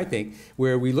study, I think,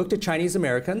 where we looked at Chinese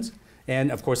Americans.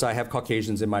 And of course, I have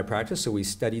Caucasians in my practice, so we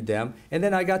studied them. And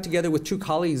then I got together with 2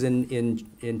 colleagues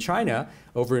in China,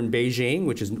 over in Beijing,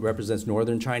 which represents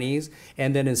northern Chinese,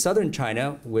 and then in southern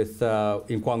China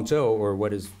in Guangzhou, or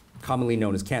what is commonly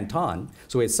known as Canton.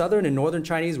 So we had southern and northern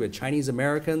Chinese, we had Chinese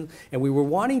Americans, and we were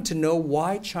wanting to know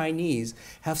why Chinese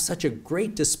have such a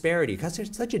great disparity, because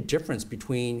there's such a difference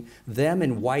between them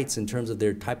and whites in terms of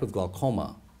their type of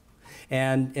glaucoma.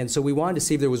 And so we wanted to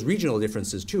see if there was regional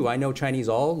differences too. I know Chinese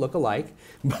all look alike,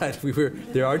 but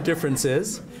there are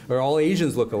differences, or all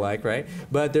Asians look alike, right?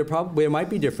 But there might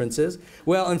be differences.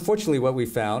 Well, unfortunately what we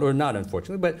found, or not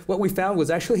unfortunately, but what we found was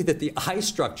actually that the eye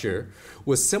structure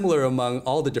was similar among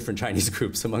all the different Chinese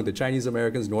groups, among the Chinese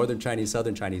Americans, northern Chinese,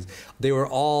 southern Chinese. They were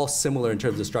all similar in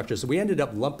terms of structure. So we ended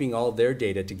up lumping all of their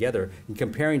data together and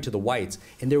comparing to the whites,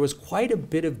 and there was quite a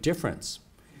bit of difference.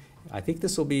 I think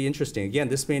this will be interesting. Again,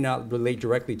 this may not relate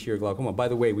directly to your glaucoma. By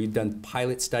the way, we've done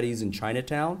pilot studies in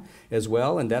Chinatown as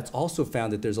well, and that's also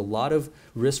found that there's a lot of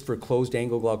risk for closed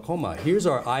angle glaucoma. Here's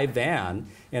our eye van,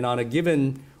 and on a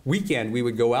given weekend, we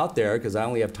would go out there, because I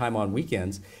only have time on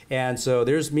weekends. And so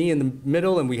there's me in the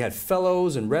middle, and we had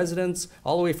fellows and residents,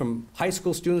 all the way from high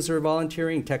school students who were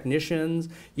volunteering, technicians,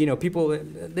 people,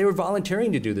 they were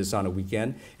volunteering to do this on a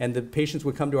weekend. And the patients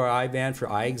would come to our eye van for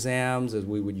eye exams, as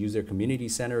we would use their community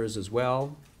centers as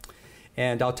well.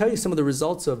 And I'll tell you some of the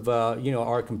results of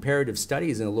our comparative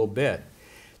studies in a little bit.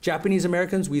 Japanese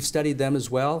Americans, we've studied them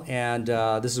as well. And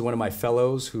this is one of my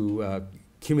fellows who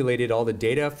accumulated all the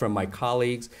data from my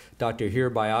colleagues, Dr.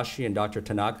 Hirabayashi and Dr.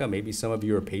 Tanaka. Maybe some of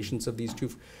you are patients of these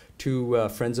two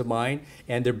friends of mine.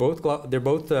 And they're both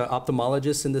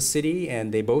ophthalmologists in the city,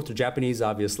 and they both are Japanese,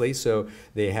 obviously, so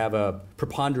they have a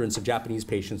preponderance of Japanese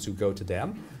patients who go to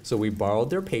them. So we borrowed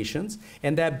their patients.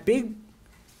 And that big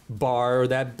bar, or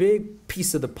that big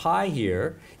piece of the pie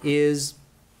here, is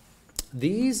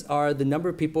these are the number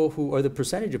of people who, or the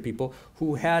percentage of people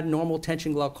who had normal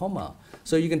tension glaucoma.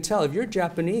 So you can tell if you're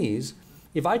Japanese,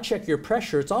 if I check your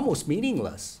pressure, it's almost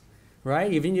meaningless,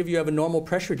 right? Even if you have a normal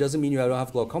pressure, it doesn't mean you don't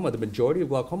have glaucoma. The majority of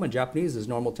glaucoma in Japanese is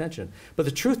normal tension. But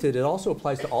the truth is, it also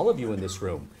applies to all of you in this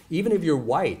room. Even if you're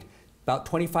white, about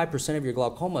 25% of your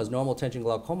glaucoma is normal tension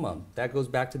glaucoma. That goes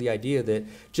back to the idea that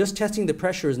just testing the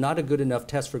pressure is not a good enough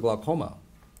test for glaucoma.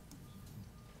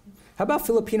 How about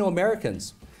Filipino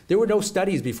Americans? There were no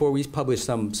studies before we published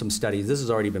some studies. This has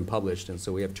already been published, and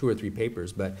so we have 2 or 3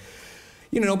 papers. But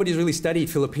nobody's really studied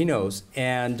Filipinos.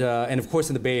 And of course,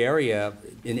 in the Bay Area,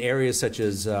 in areas such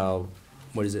as,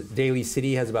 Daly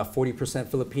City has about 40%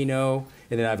 Filipino.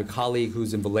 And then I have a colleague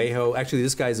who's in Vallejo. Actually,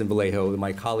 this guy's in Vallejo,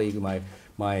 my colleague,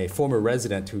 my former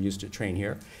resident who used to train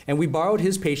here. And we borrowed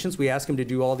his patients. We asked him to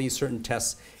do all these certain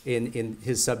tests in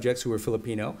his subjects who were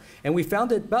Filipino. And we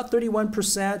found that about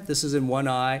 31%, this is in one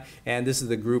eye, and this is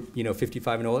the group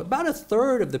 55 and older, about a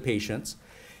third of the patients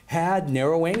had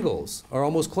narrow angles or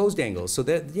almost closed angles. So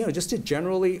that, just to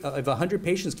generally, if 100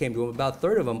 patients came to him, about a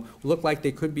third of them looked like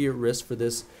they could be at risk for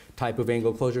this type of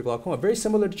angle closure glaucoma. Very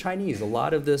similar to Chinese, a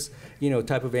lot of this,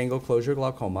 type of angle closure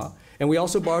glaucoma. And we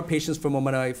also borrowed patients from one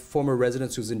of my former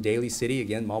residents who's in Daly City.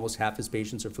 Again, almost half his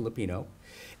patients are Filipino.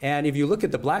 And if you look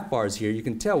at the black bars here, you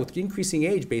can tell with increasing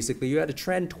age, basically, you had a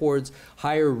trend towards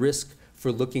higher risk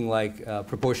for looking like a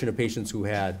proportion of patients who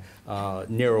had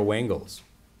narrow angles.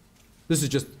 This is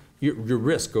just, your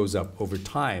risk goes up over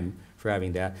time for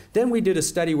having that. Then we did a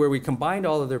study where we combined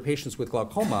all of their patients with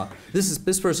glaucoma.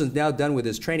 This person's now done with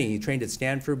his training. He trained at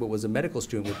Stanford, but was a medical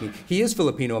student with me. He is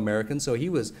Filipino American, so he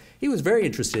was very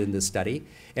interested in this study.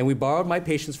 And we borrowed my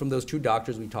patients from those 2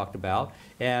 doctors we talked about,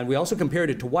 and we also compared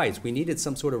it to whites. We needed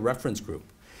some sort of reference group.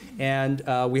 And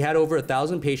we had over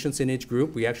 1,000 patients in each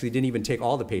group. We actually didn't even take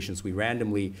all the patients. We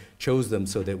randomly chose them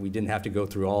so that we didn't have to go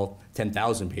through all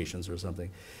 10,000 patients or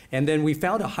something. And then we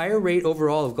found a higher rate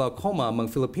overall of glaucoma among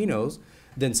Filipinos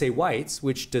than, say, whites,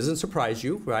 which doesn't surprise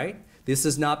you, right? This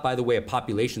is not, by the way, a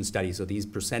population study, so these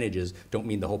percentages don't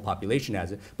mean the whole population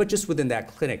has it, but just within that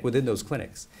clinic, within those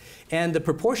clinics. And the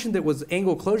proportion that was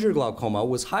angle closure glaucoma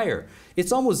was higher.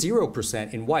 It's almost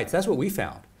 0% in whites. That's what we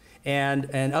found.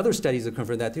 And other studies have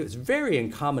confirmed that too. It's very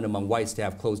uncommon among whites to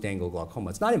have closed angle glaucoma.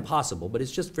 It's not impossible, but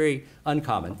it's just very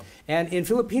uncommon. And in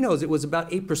Filipinos, it was about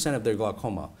 8% of their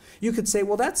glaucoma. You could say,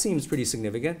 well, that seems pretty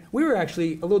significant. We were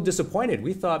actually a little disappointed.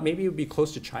 We thought maybe it would be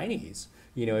close to Chinese.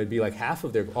 It'd be like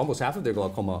almost half of their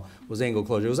glaucoma was angle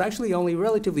closure. It was actually only a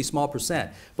relatively small percent.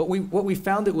 But what we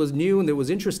found that was new and that was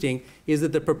interesting is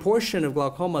that the proportion of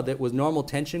glaucoma that was normal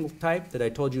tension type, that I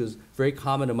told you is very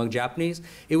common among Japanese,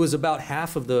 it was about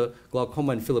half of the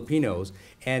glaucoma in Filipinos.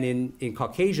 And in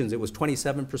Caucasians, it was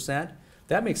 27%.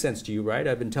 That makes sense to you, right?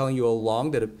 I've been telling you all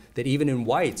along that even in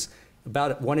whites,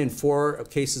 about 1 in 4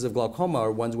 cases of glaucoma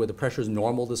are ones where the pressure is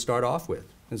normal to start off with.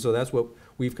 And so that's what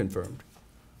we've confirmed.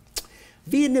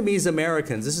 Vietnamese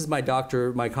Americans, this is my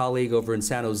colleague over in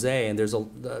San Jose, and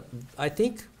I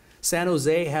think San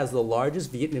Jose has the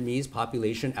largest Vietnamese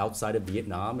population outside of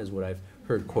Vietnam, is what I've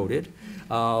heard quoted.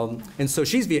 And so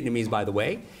she's Vietnamese, by the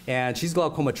way, and she's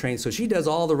glaucoma trained, so she does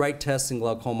all the right tests in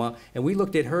glaucoma, and we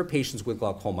looked at her patients with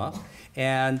glaucoma,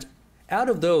 and out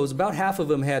of those, about half of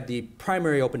them had the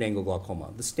primary open angle glaucoma,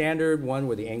 the standard one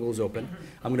where the angle is open.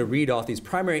 I'm going to read off these.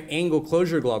 Primary angle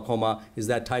closure glaucoma is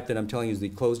that type that I'm telling you is the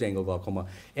closed angle glaucoma.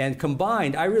 And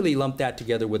combined, I really lumped that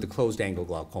together with the closed angle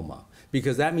glaucoma,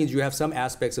 because that means you have some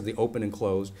aspects of the open and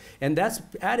closed. And that's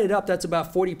added up, that's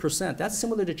about 40%. That's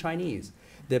similar to Chinese.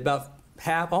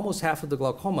 Almost half of the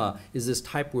glaucoma is this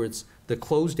type where it's the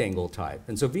closed angle type.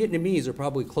 And so Vietnamese are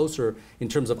probably closer in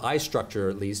terms of eye structure,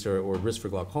 at least, or risk for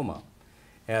glaucoma,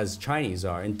 as Chinese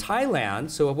are. In Thailand,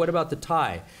 so what about the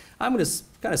Thai? I'm going to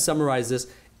kind of summarize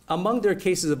this. Among their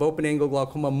cases of open angle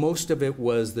glaucoma, most of it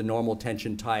was the normal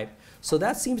tension type. So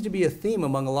that seems to be a theme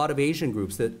among a lot of Asian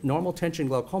groups, that normal tension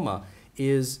glaucoma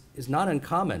is not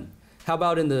uncommon. How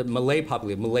about in the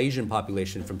Malaysian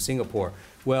population from Singapore?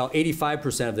 Well,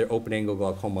 85% of their open angle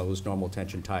glaucoma was normal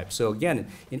tension type. So again,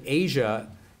 in Asia,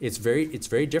 it's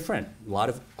very different. A lot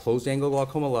of closed angle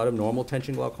glaucoma, a lot of normal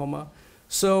tension glaucoma.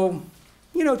 So,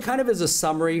 kind of as a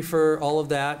summary for all of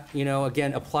that,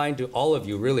 again, applying to all of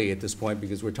you really at this point,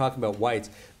 because we're talking about whites,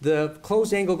 the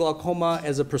closed angle glaucoma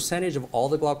as a percentage of all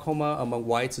the glaucoma among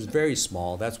whites is very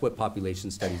small. That's what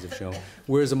population studies have shown.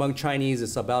 Whereas among Chinese,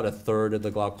 it's about a third of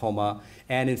the glaucoma.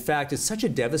 And in fact, it's such a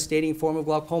devastating form of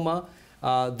glaucoma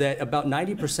that about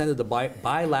 90% of the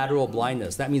bilateral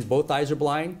blindness, that means both eyes are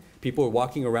blind, people are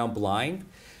walking around blind,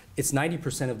 it's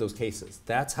 90% of those cases.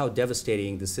 That's how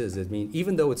devastating this is. I mean,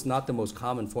 even though it's not the most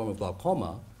common form of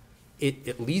glaucoma,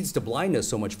 it leads to blindness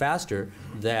so much faster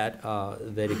that,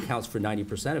 that it counts for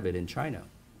 90% of it in China.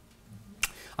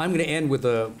 I'm going to end with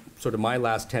sort of my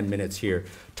last 10 minutes here,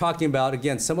 talking about,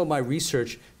 again, some of my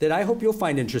research that I hope you'll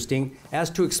find interesting as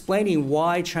to explaining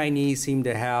why Chinese seem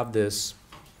to have this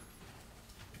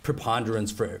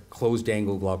preponderance for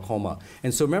closed-angle glaucoma.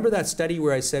 And so remember that study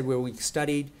where I said where we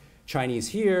studied Chinese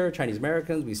here, Chinese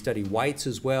Americans, we studied whites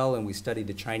as well, and we studied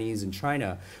the Chinese in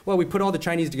China. Well, we put all the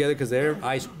Chinese together because their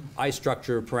eye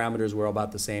structure parameters were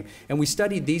about the same. And we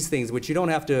studied these things, which you don't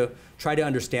have to try to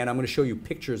understand. I'm going to show you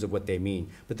pictures of what they mean.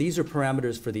 But these are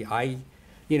parameters for the eye,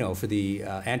 you know, for the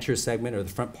anterior segment or the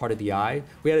front part of the eye.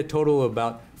 We had a total of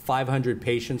about 500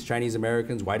 patients, Chinese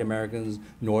Americans, white Americans,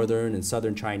 Northern and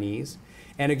Southern Chinese.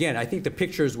 And again, I think the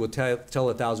pictures will tell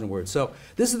 1,000 words. So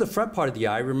this is the front part of the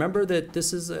eye. Remember that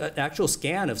this is an actual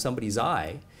scan of somebody's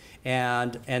eye.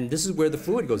 And this is where the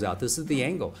fluid goes out. This is the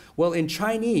angle. Well, in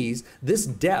Chinese, this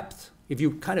depth, if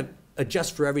you kind of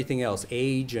adjust for everything else,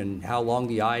 age and how long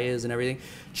the eye is and everything,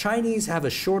 Chinese have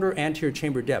a shorter anterior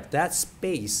chamber depth. That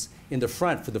space in the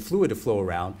front for the fluid to flow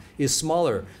around is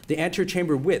smaller. The anterior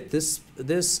chamber width,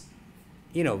 this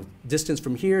you know, distance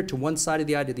from here to one side of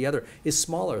the eye to the other is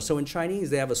smaller. So in Chinese,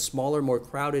 they have a smaller, more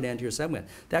crowded anterior segment.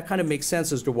 That kind of makes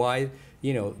sense as to why,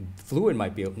 you know, fluid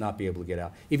might not be able to get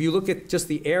out. If you look at just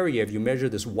the area, if you measure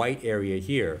this white area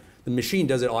here, the machine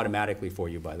does it automatically for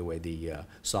you, by the way, the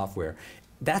software.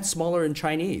 That's smaller in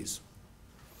Chinese.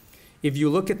 If you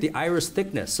look at the iris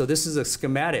thickness, so this is a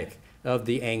schematic of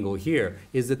the angle here,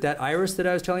 is that iris that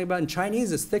I was telling you about in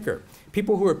Chinese is thicker.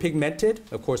 People who are pigmented,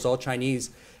 of course all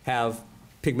Chinese have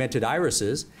pigmented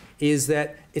irises, is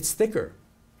that it's thicker.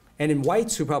 And in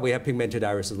whites who probably have pigmented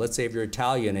irises, let's say if you're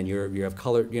Italian and you have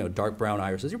colored, you know, dark brown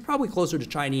irises, you're probably closer to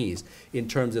Chinese in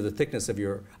terms of the thickness of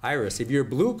your iris. If you're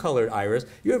blue colored iris,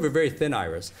 you have a very thin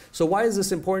iris. So why is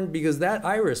this important? Because that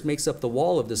iris makes up the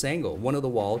wall of this angle, one of the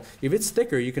walls. If it's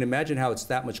thicker, you can imagine how it's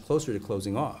that much closer to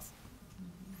closing off.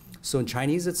 So in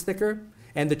Chinese it's thicker.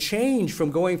 And the change from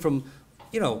going from,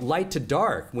 you know, light to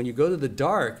dark, when you go to the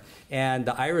dark and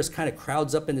the iris kind of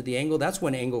crowds up into the angle, that's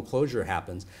when angle closure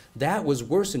happens. That was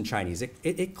worse in Chinese.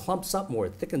 It clumps up more,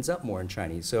 it thickens up more in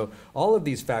Chinese. So all of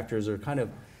these factors are kind of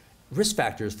risk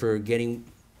factors for getting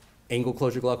angle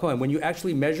closure glaucoma. And when you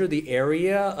actually measure the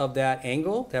area of that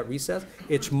angle, that recess,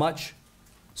 it's much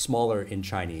smaller in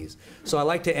Chinese. So I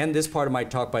like to end this part of my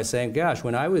talk by saying, gosh,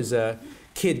 when I was a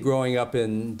kid growing up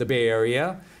in the Bay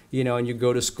Area, you know, and you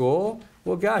go to school,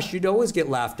 well, gosh, you'd always get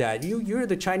laughed at. You're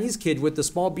the Chinese kid with the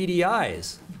small beady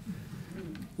eyes.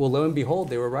 Well, lo and behold,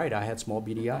 they were right. I had small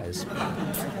beady eyes.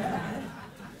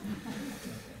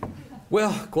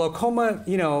 Well, glaucoma,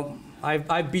 you know,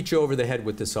 I've beat you over the head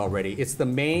with this already. It's the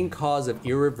main cause of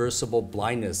irreversible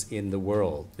blindness in the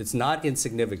world. It's not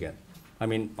insignificant. I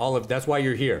mean, that's why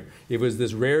you're here. If it was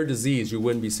this rare disease, you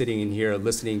wouldn't be sitting in here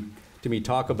listening to me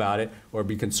talk about it or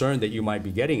be concerned that you might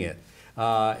be getting it.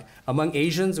 Among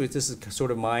Asians, which this is sort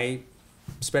of my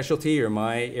specialty or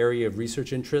my area of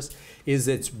research interest, is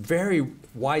it's very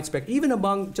widespread, even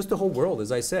among just the whole world,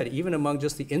 as I said, even among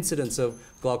just the incidence of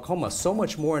glaucoma, so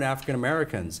much more in African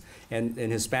Americans and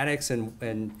Hispanics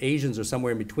and Asians are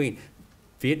somewhere in between.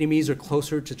 Vietnamese are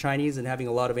closer to Chinese and having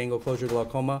a lot of angle closure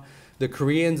glaucoma. The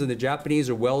Koreans and the Japanese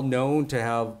are well known to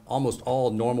have almost all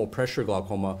normal pressure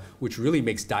glaucoma, which really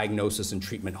makes diagnosis and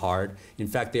treatment hard. In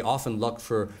fact, they often look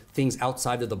for things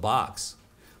outside of the box.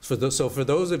 So for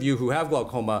those of you who have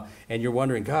glaucoma and you're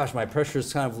wondering, gosh, my pressure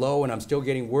is kind of low and I'm still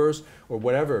getting worse, or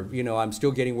whatever, you know, I'm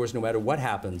still getting worse no matter what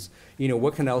happens, you know,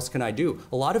 what else can I do?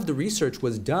 A lot of the research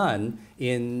was done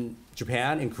in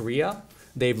Japan and Korea.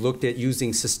 They've looked at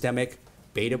using systemic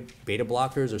beta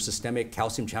blockers or systemic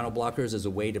calcium channel blockers as a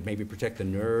way to maybe protect the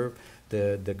nerve.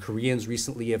 The Koreans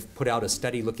recently have put out a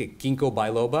study looking at ginkgo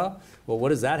biloba. Well, what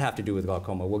does that have to do with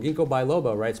glaucoma? Well, ginkgo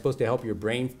biloba, right, it's supposed to help your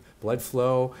brain blood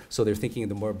flow. So they're thinking of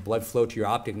the more blood flow to your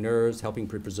optic nerves, helping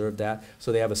preserve that.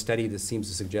 So they have a study that seems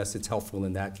to suggest it's helpful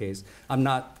in that case. I'm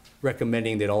not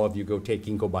recommending that all of you go take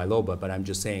ginkgo biloba, but I'm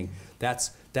just saying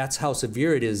that's how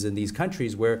severe it is in these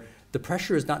countries where the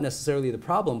pressure is not necessarily the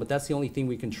problem, but that's the only thing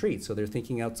we can treat. So they're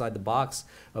thinking outside the box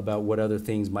about what other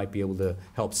things might be able to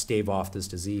help stave off this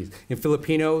disease. In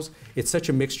Filipinos, it's such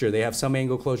a mixture. They have some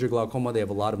angle closure glaucoma. They have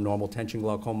a lot of normal tension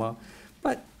glaucoma.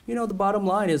 But, you know, the bottom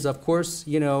line is, of course,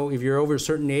 you know, if you're over a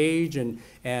certain age and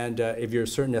if you're a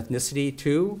certain ethnicity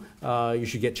too, you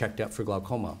should get checked out for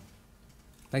glaucoma.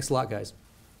 Thanks a lot, guys.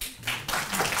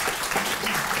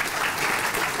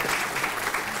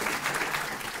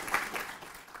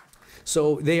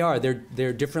 So they are.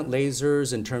 They're different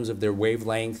lasers in terms of their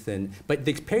wavelength, but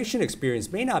the patient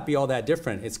experience may not be all that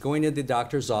different. It's going to the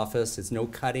doctor's office. It's no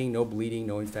cutting, no bleeding,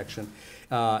 no infection,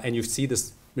 and you see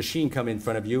this machine come in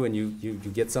front of you, and you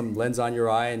get some lens on your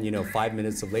eye, and 5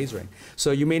 minutes of lasering.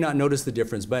 So you may not notice the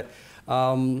difference, but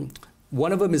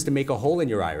one of them is to make a hole in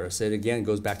your iris. It again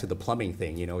goes back to the plumbing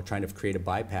thing, trying to create a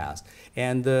bypass.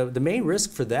 And the main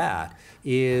risk for that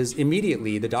is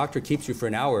immediately, the doctor keeps you for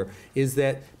an hour, is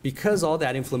that because all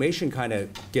that inflammation kind of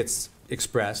gets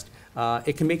expressed,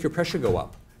 it can make your pressure go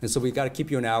up. And so we've got to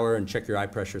keep you an hour and check your eye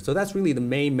pressure. So that's really the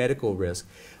main medical risk.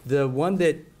 The one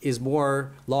that is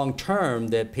more long-term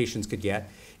that patients could get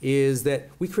is that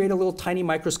we create a little tiny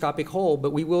microscopic hole,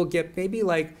 but we will get maybe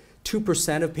like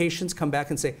 2% of patients come back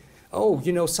and say,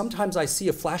 oh, sometimes I see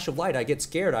a flash of light, I get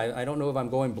scared. I don't know if I'm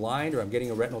going blind or I'm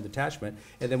getting a retinal detachment.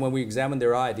 And then when we examine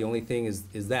their eye, the only thing is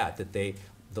that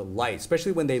the light,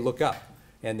 especially when they look up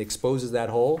and exposes that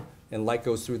hole and light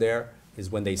goes through there, is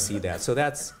when they see that. So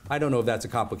I don't know if that's a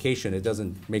complication. It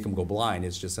doesn't make them go blind.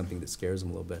 It's just something that scares them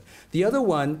a little bit. The other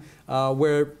one,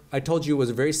 where I told you was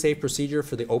a very safe procedure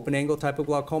for the open angle type of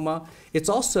glaucoma, it's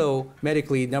also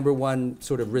medically, number one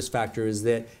sort of risk factor is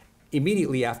that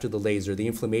immediately after the laser, the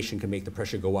inflammation can make the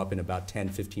pressure go up in about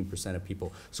 10–15% of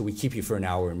people. So we keep you for an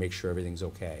hour and make sure everything's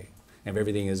okay. And if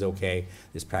everything is okay,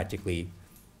 it's practically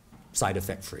side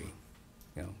effect free.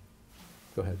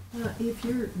 Go ahead. If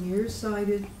you're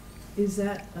nearsighted, is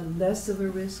that less of a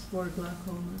risk for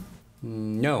glaucoma?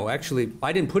 No, actually,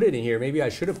 I didn't put it in here. Maybe I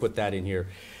should have put that in here.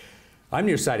 I'm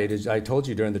nearsighted, as I told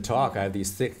you during the talk. I have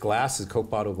these thick glasses, Coke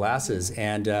bottle glasses,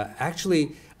 and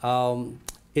actually,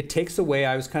 it takes away,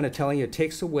 I was kind of telling you, it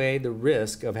takes away the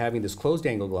risk of having this closed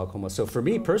angle glaucoma. So for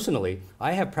me personally,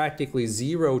 I have practically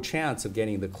zero chance of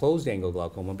getting the closed angle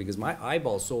glaucoma because my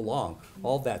eyeball's so long,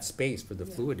 all that space for the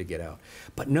fluid to get out.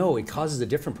 But no, it causes a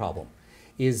different problem,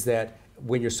 is that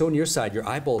when you're so nearsighted, your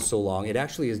eyeball's so long, it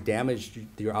actually has damaged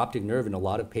your optic nerve in a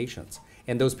lot of patients.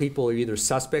 And those people are either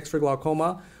suspects for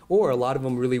glaucoma, or a lot of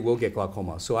them really will get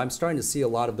glaucoma. So I'm starting to see a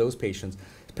lot of those patients,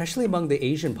 especially among the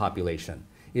Asian population,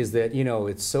 is that,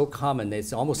 it's so common,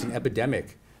 it's almost an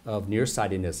epidemic of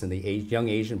nearsightedness in the young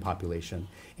Asian population.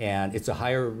 And it's a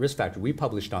higher risk factor. We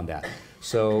published on that.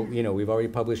 So, we've already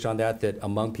published on that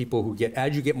among people who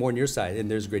as you get more nearsighted,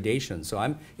 and there's gradation. So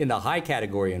I'm in the high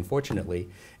category, unfortunately.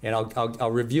 And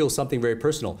I'll reveal something very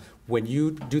personal. When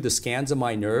you do the scans of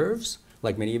my nerves,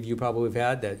 like many of you probably have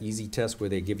had, that easy test where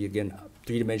they give you, again,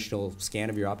 three-dimensional scan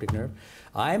of your optic nerve,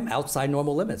 I'm outside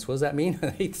normal limits. What does that mean?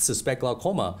 They suspect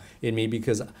glaucoma in me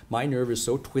because my nerve is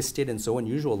so twisted and so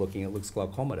unusual looking, it looks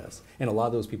glaucoma to us. And a lot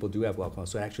of those people do have glaucoma,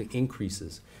 so it actually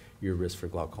increases your risk for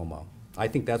glaucoma. I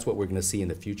think that's what we're going to see in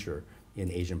the future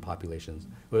in Asian populations,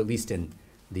 or at least in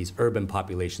these urban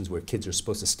populations where kids are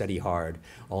supposed to study hard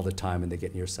all the time and they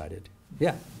get nearsighted.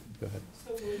 Yeah, go ahead.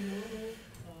 So will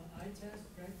normal eye test,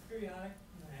 periodic,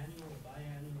 annual,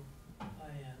 biannual, by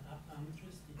an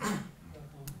optometrist detect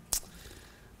glaucoma?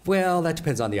 Well, that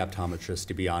depends on the optometrist,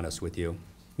 to be honest with you.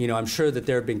 I'm sure that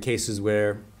there have been cases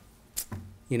where,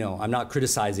 I'm not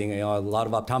criticizing, a lot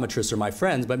of optometrists are my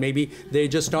friends, but maybe they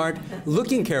just aren't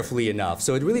looking carefully enough.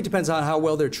 So it really depends on how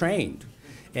well they're trained.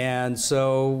 And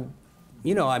so,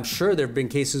 I'm sure there have been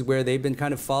cases where they've been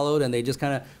kind of followed and they just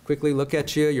kind of quickly look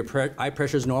at you, your eye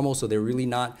pressure is normal, so they're really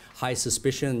not high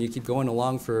suspicion, and you keep going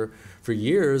along for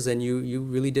years and you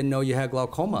really didn't know you had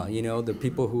glaucoma. The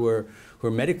people who are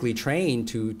medically trained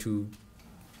to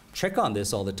check on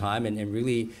this all the time and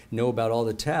really know about all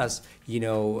the tests,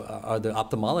 are the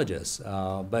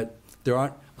ophthalmologists. But there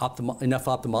aren't enough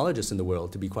ophthalmologists in the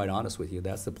world, to be quite honest with you.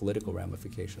 That's the political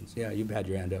ramifications. Yeah, you've had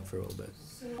your hand up for a little bit.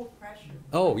 Pressure.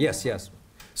 Oh, yes.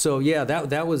 So yeah,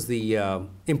 that was the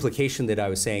implication that I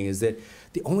was saying, is that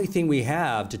the only thing we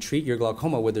have to treat your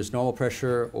glaucoma, whether it's normal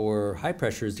pressure or high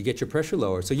pressure, is to get your pressure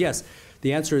lower. So yes,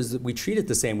 the answer is that we treat it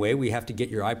the same way. We have to get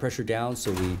your eye pressure down,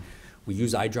 so we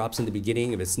use eye drops in the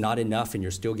beginning. If it's not enough and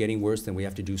you're still getting worse, then we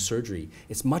have to do surgery.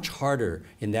 It's much harder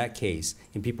in that case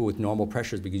in people with normal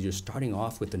pressures because you're starting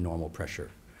off with the normal pressure.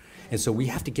 And so we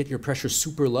have to get your pressure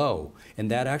super low,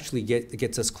 and that actually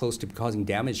gets us close to causing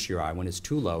damage to your eye. When it's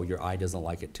too low, your eye doesn't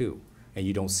like it too, and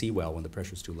you don't see well when the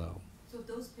pressure's too low. So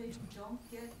those patients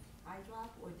don't get eye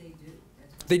drop, or they do?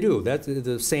 They do. That's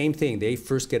the same thing. They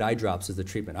first get eye drops as the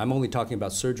treatment. I'm only talking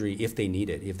about surgery if they need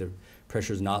it, if the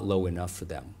pressure's not low enough for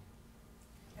them.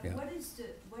 And Yeah. what is the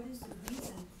reason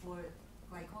for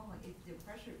glaucoma if the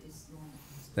pressure is normal?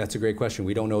 That's a great question.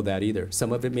 We don't know that either.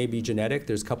 Some of it may be genetic.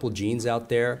 There's a couple genes out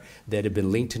there that have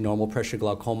been linked to normal pressure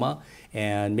glaucoma,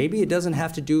 and maybe it doesn't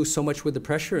have to do so much with the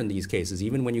pressure in these cases.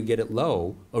 Even when you get it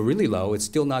low, or really low, it's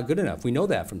still not good enough. We know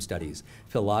that from studies.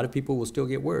 A lot of people will still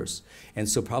get worse. And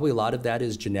so probably a lot of that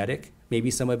is genetic. Maybe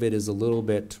some of it is a little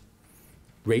bit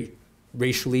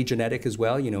racially genetic as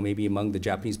well. You know, maybe among the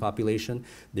Japanese population,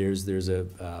 there's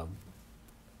a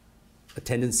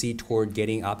tendency toward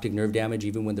getting optic nerve damage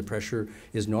even when the pressure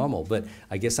is normal. But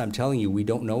I guess I'm telling you, we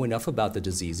don't know enough about the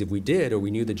disease. If we did, or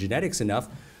we knew the genetics enough,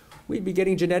 we'd be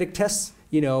getting genetic tests,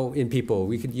 you know, in people.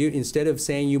 We could, instead of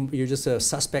saying you're just a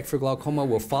suspect for glaucoma,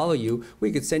 we'll follow you,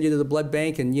 we could send you to the blood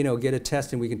bank and, you know, get a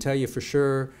test, and we can tell you for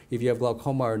sure if you have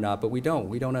glaucoma or not. But we don't.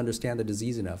 We don't understand the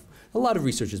disease enough. A lot of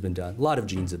research has been done. A lot of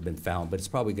genes have been found, but it's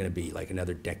probably going to be like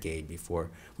another decade before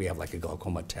we have like a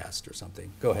glaucoma test or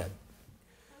something. Go ahead.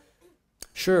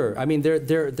 Sure. I mean,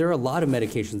 there are a lot of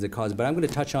medications that cause it, but I'm going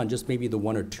to touch on just maybe the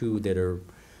one or two that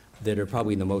are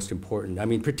probably the most important. I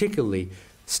mean, particularly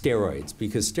steroids,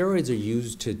 because steroids are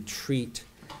used to treat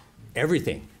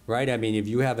everything, right? I mean, if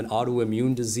you have an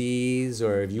autoimmune disease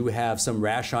or if you have some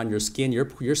rash on your skin,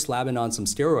 you're slapping on some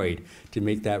steroid to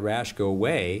make that rash go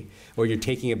away, or you're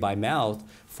taking it by mouth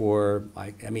for,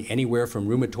 I mean, anywhere from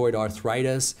rheumatoid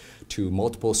arthritis to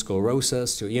multiple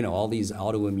sclerosis to, you know, all these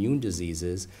autoimmune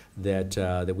diseases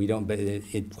that we don't, but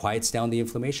it quiets down the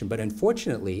inflammation. But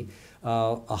unfortunately,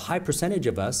 a high percentage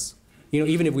of us, you know,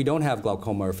 even if we don't have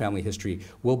glaucoma or family history,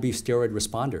 will be steroid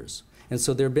responders. And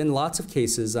so there have been lots of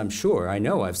cases, I'm sure, I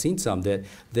know, I've seen some, that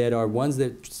are ones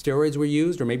that steroids were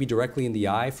used, or maybe directly in the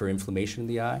eye for inflammation in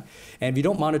the eye. And if you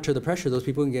don't monitor the pressure, those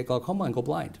people can get glaucoma and go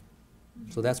blind.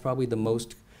 So that's probably the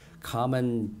most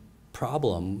common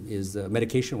problem, is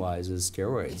medication-wise, is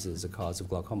steroids is a cause of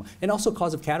glaucoma. And also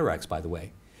cause of cataracts, by the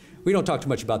way. We don't talk too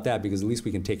much about that because at least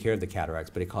we can take care of the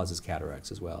cataracts, but it causes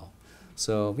cataracts as well.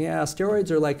 So yeah, steroids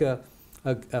are like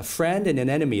a friend and an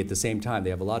enemy at the same time.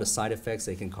 They have a lot of side effects.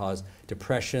 They can cause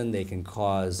depression. They can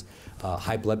cause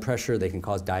high blood pressure. They can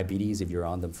cause diabetes if you're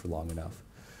on them for long enough.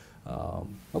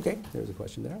 Okay, there's a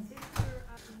question there.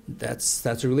 That's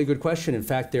a really good question. In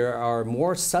fact, there are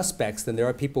more suspects than there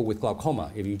are people with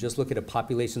glaucoma. If you just look at a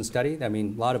population study, I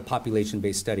mean, a lot of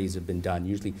population-based studies have been done,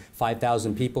 usually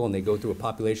 5,000 people, and they go through a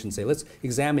population and say, let's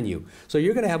examine you. So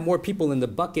you're going to have more people in the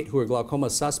bucket who are glaucoma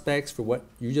suspects for what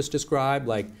you just described,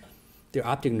 like their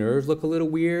optic nerves look a little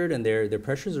weird and their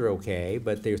pressures are okay,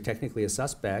 but they're technically a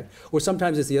suspect. Or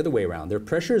sometimes it's the other way around. Their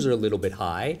pressures are a little bit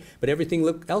high, but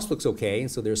everything else looks okay, and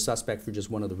so they're a suspect for just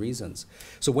one of the reasons.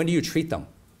 So when do you treat them?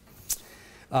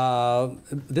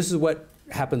 This is what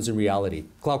happens in reality.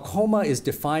 Glaucoma is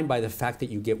defined by the fact that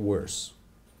you get worse.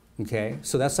 Okay,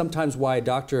 so that's sometimes why a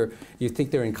doctor, you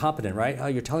think they're incompetent, right? Oh,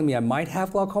 you're telling me I might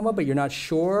have glaucoma, but you're not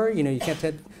sure. You know, you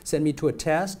can't send me to a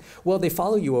test. Well, they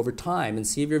follow you over time and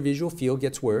see if your visual field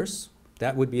gets worse.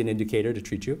 That would be an indicator to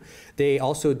treat you. They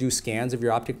also do scans of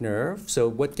your optic nerve. So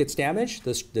what gets damaged?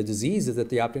 The disease is at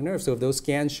the optic nerve. So if those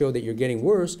scans show that you're getting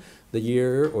worse the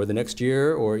year or the next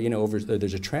year, or, you know,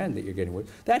 there's a trend that you're getting worse,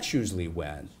 that's usually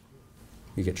when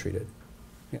you get treated.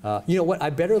 You know what, I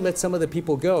better let some of the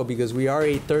people go because we are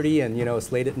 8:30 and, you know,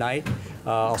 it's late at night.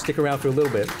 I'll stick around for a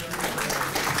little bit.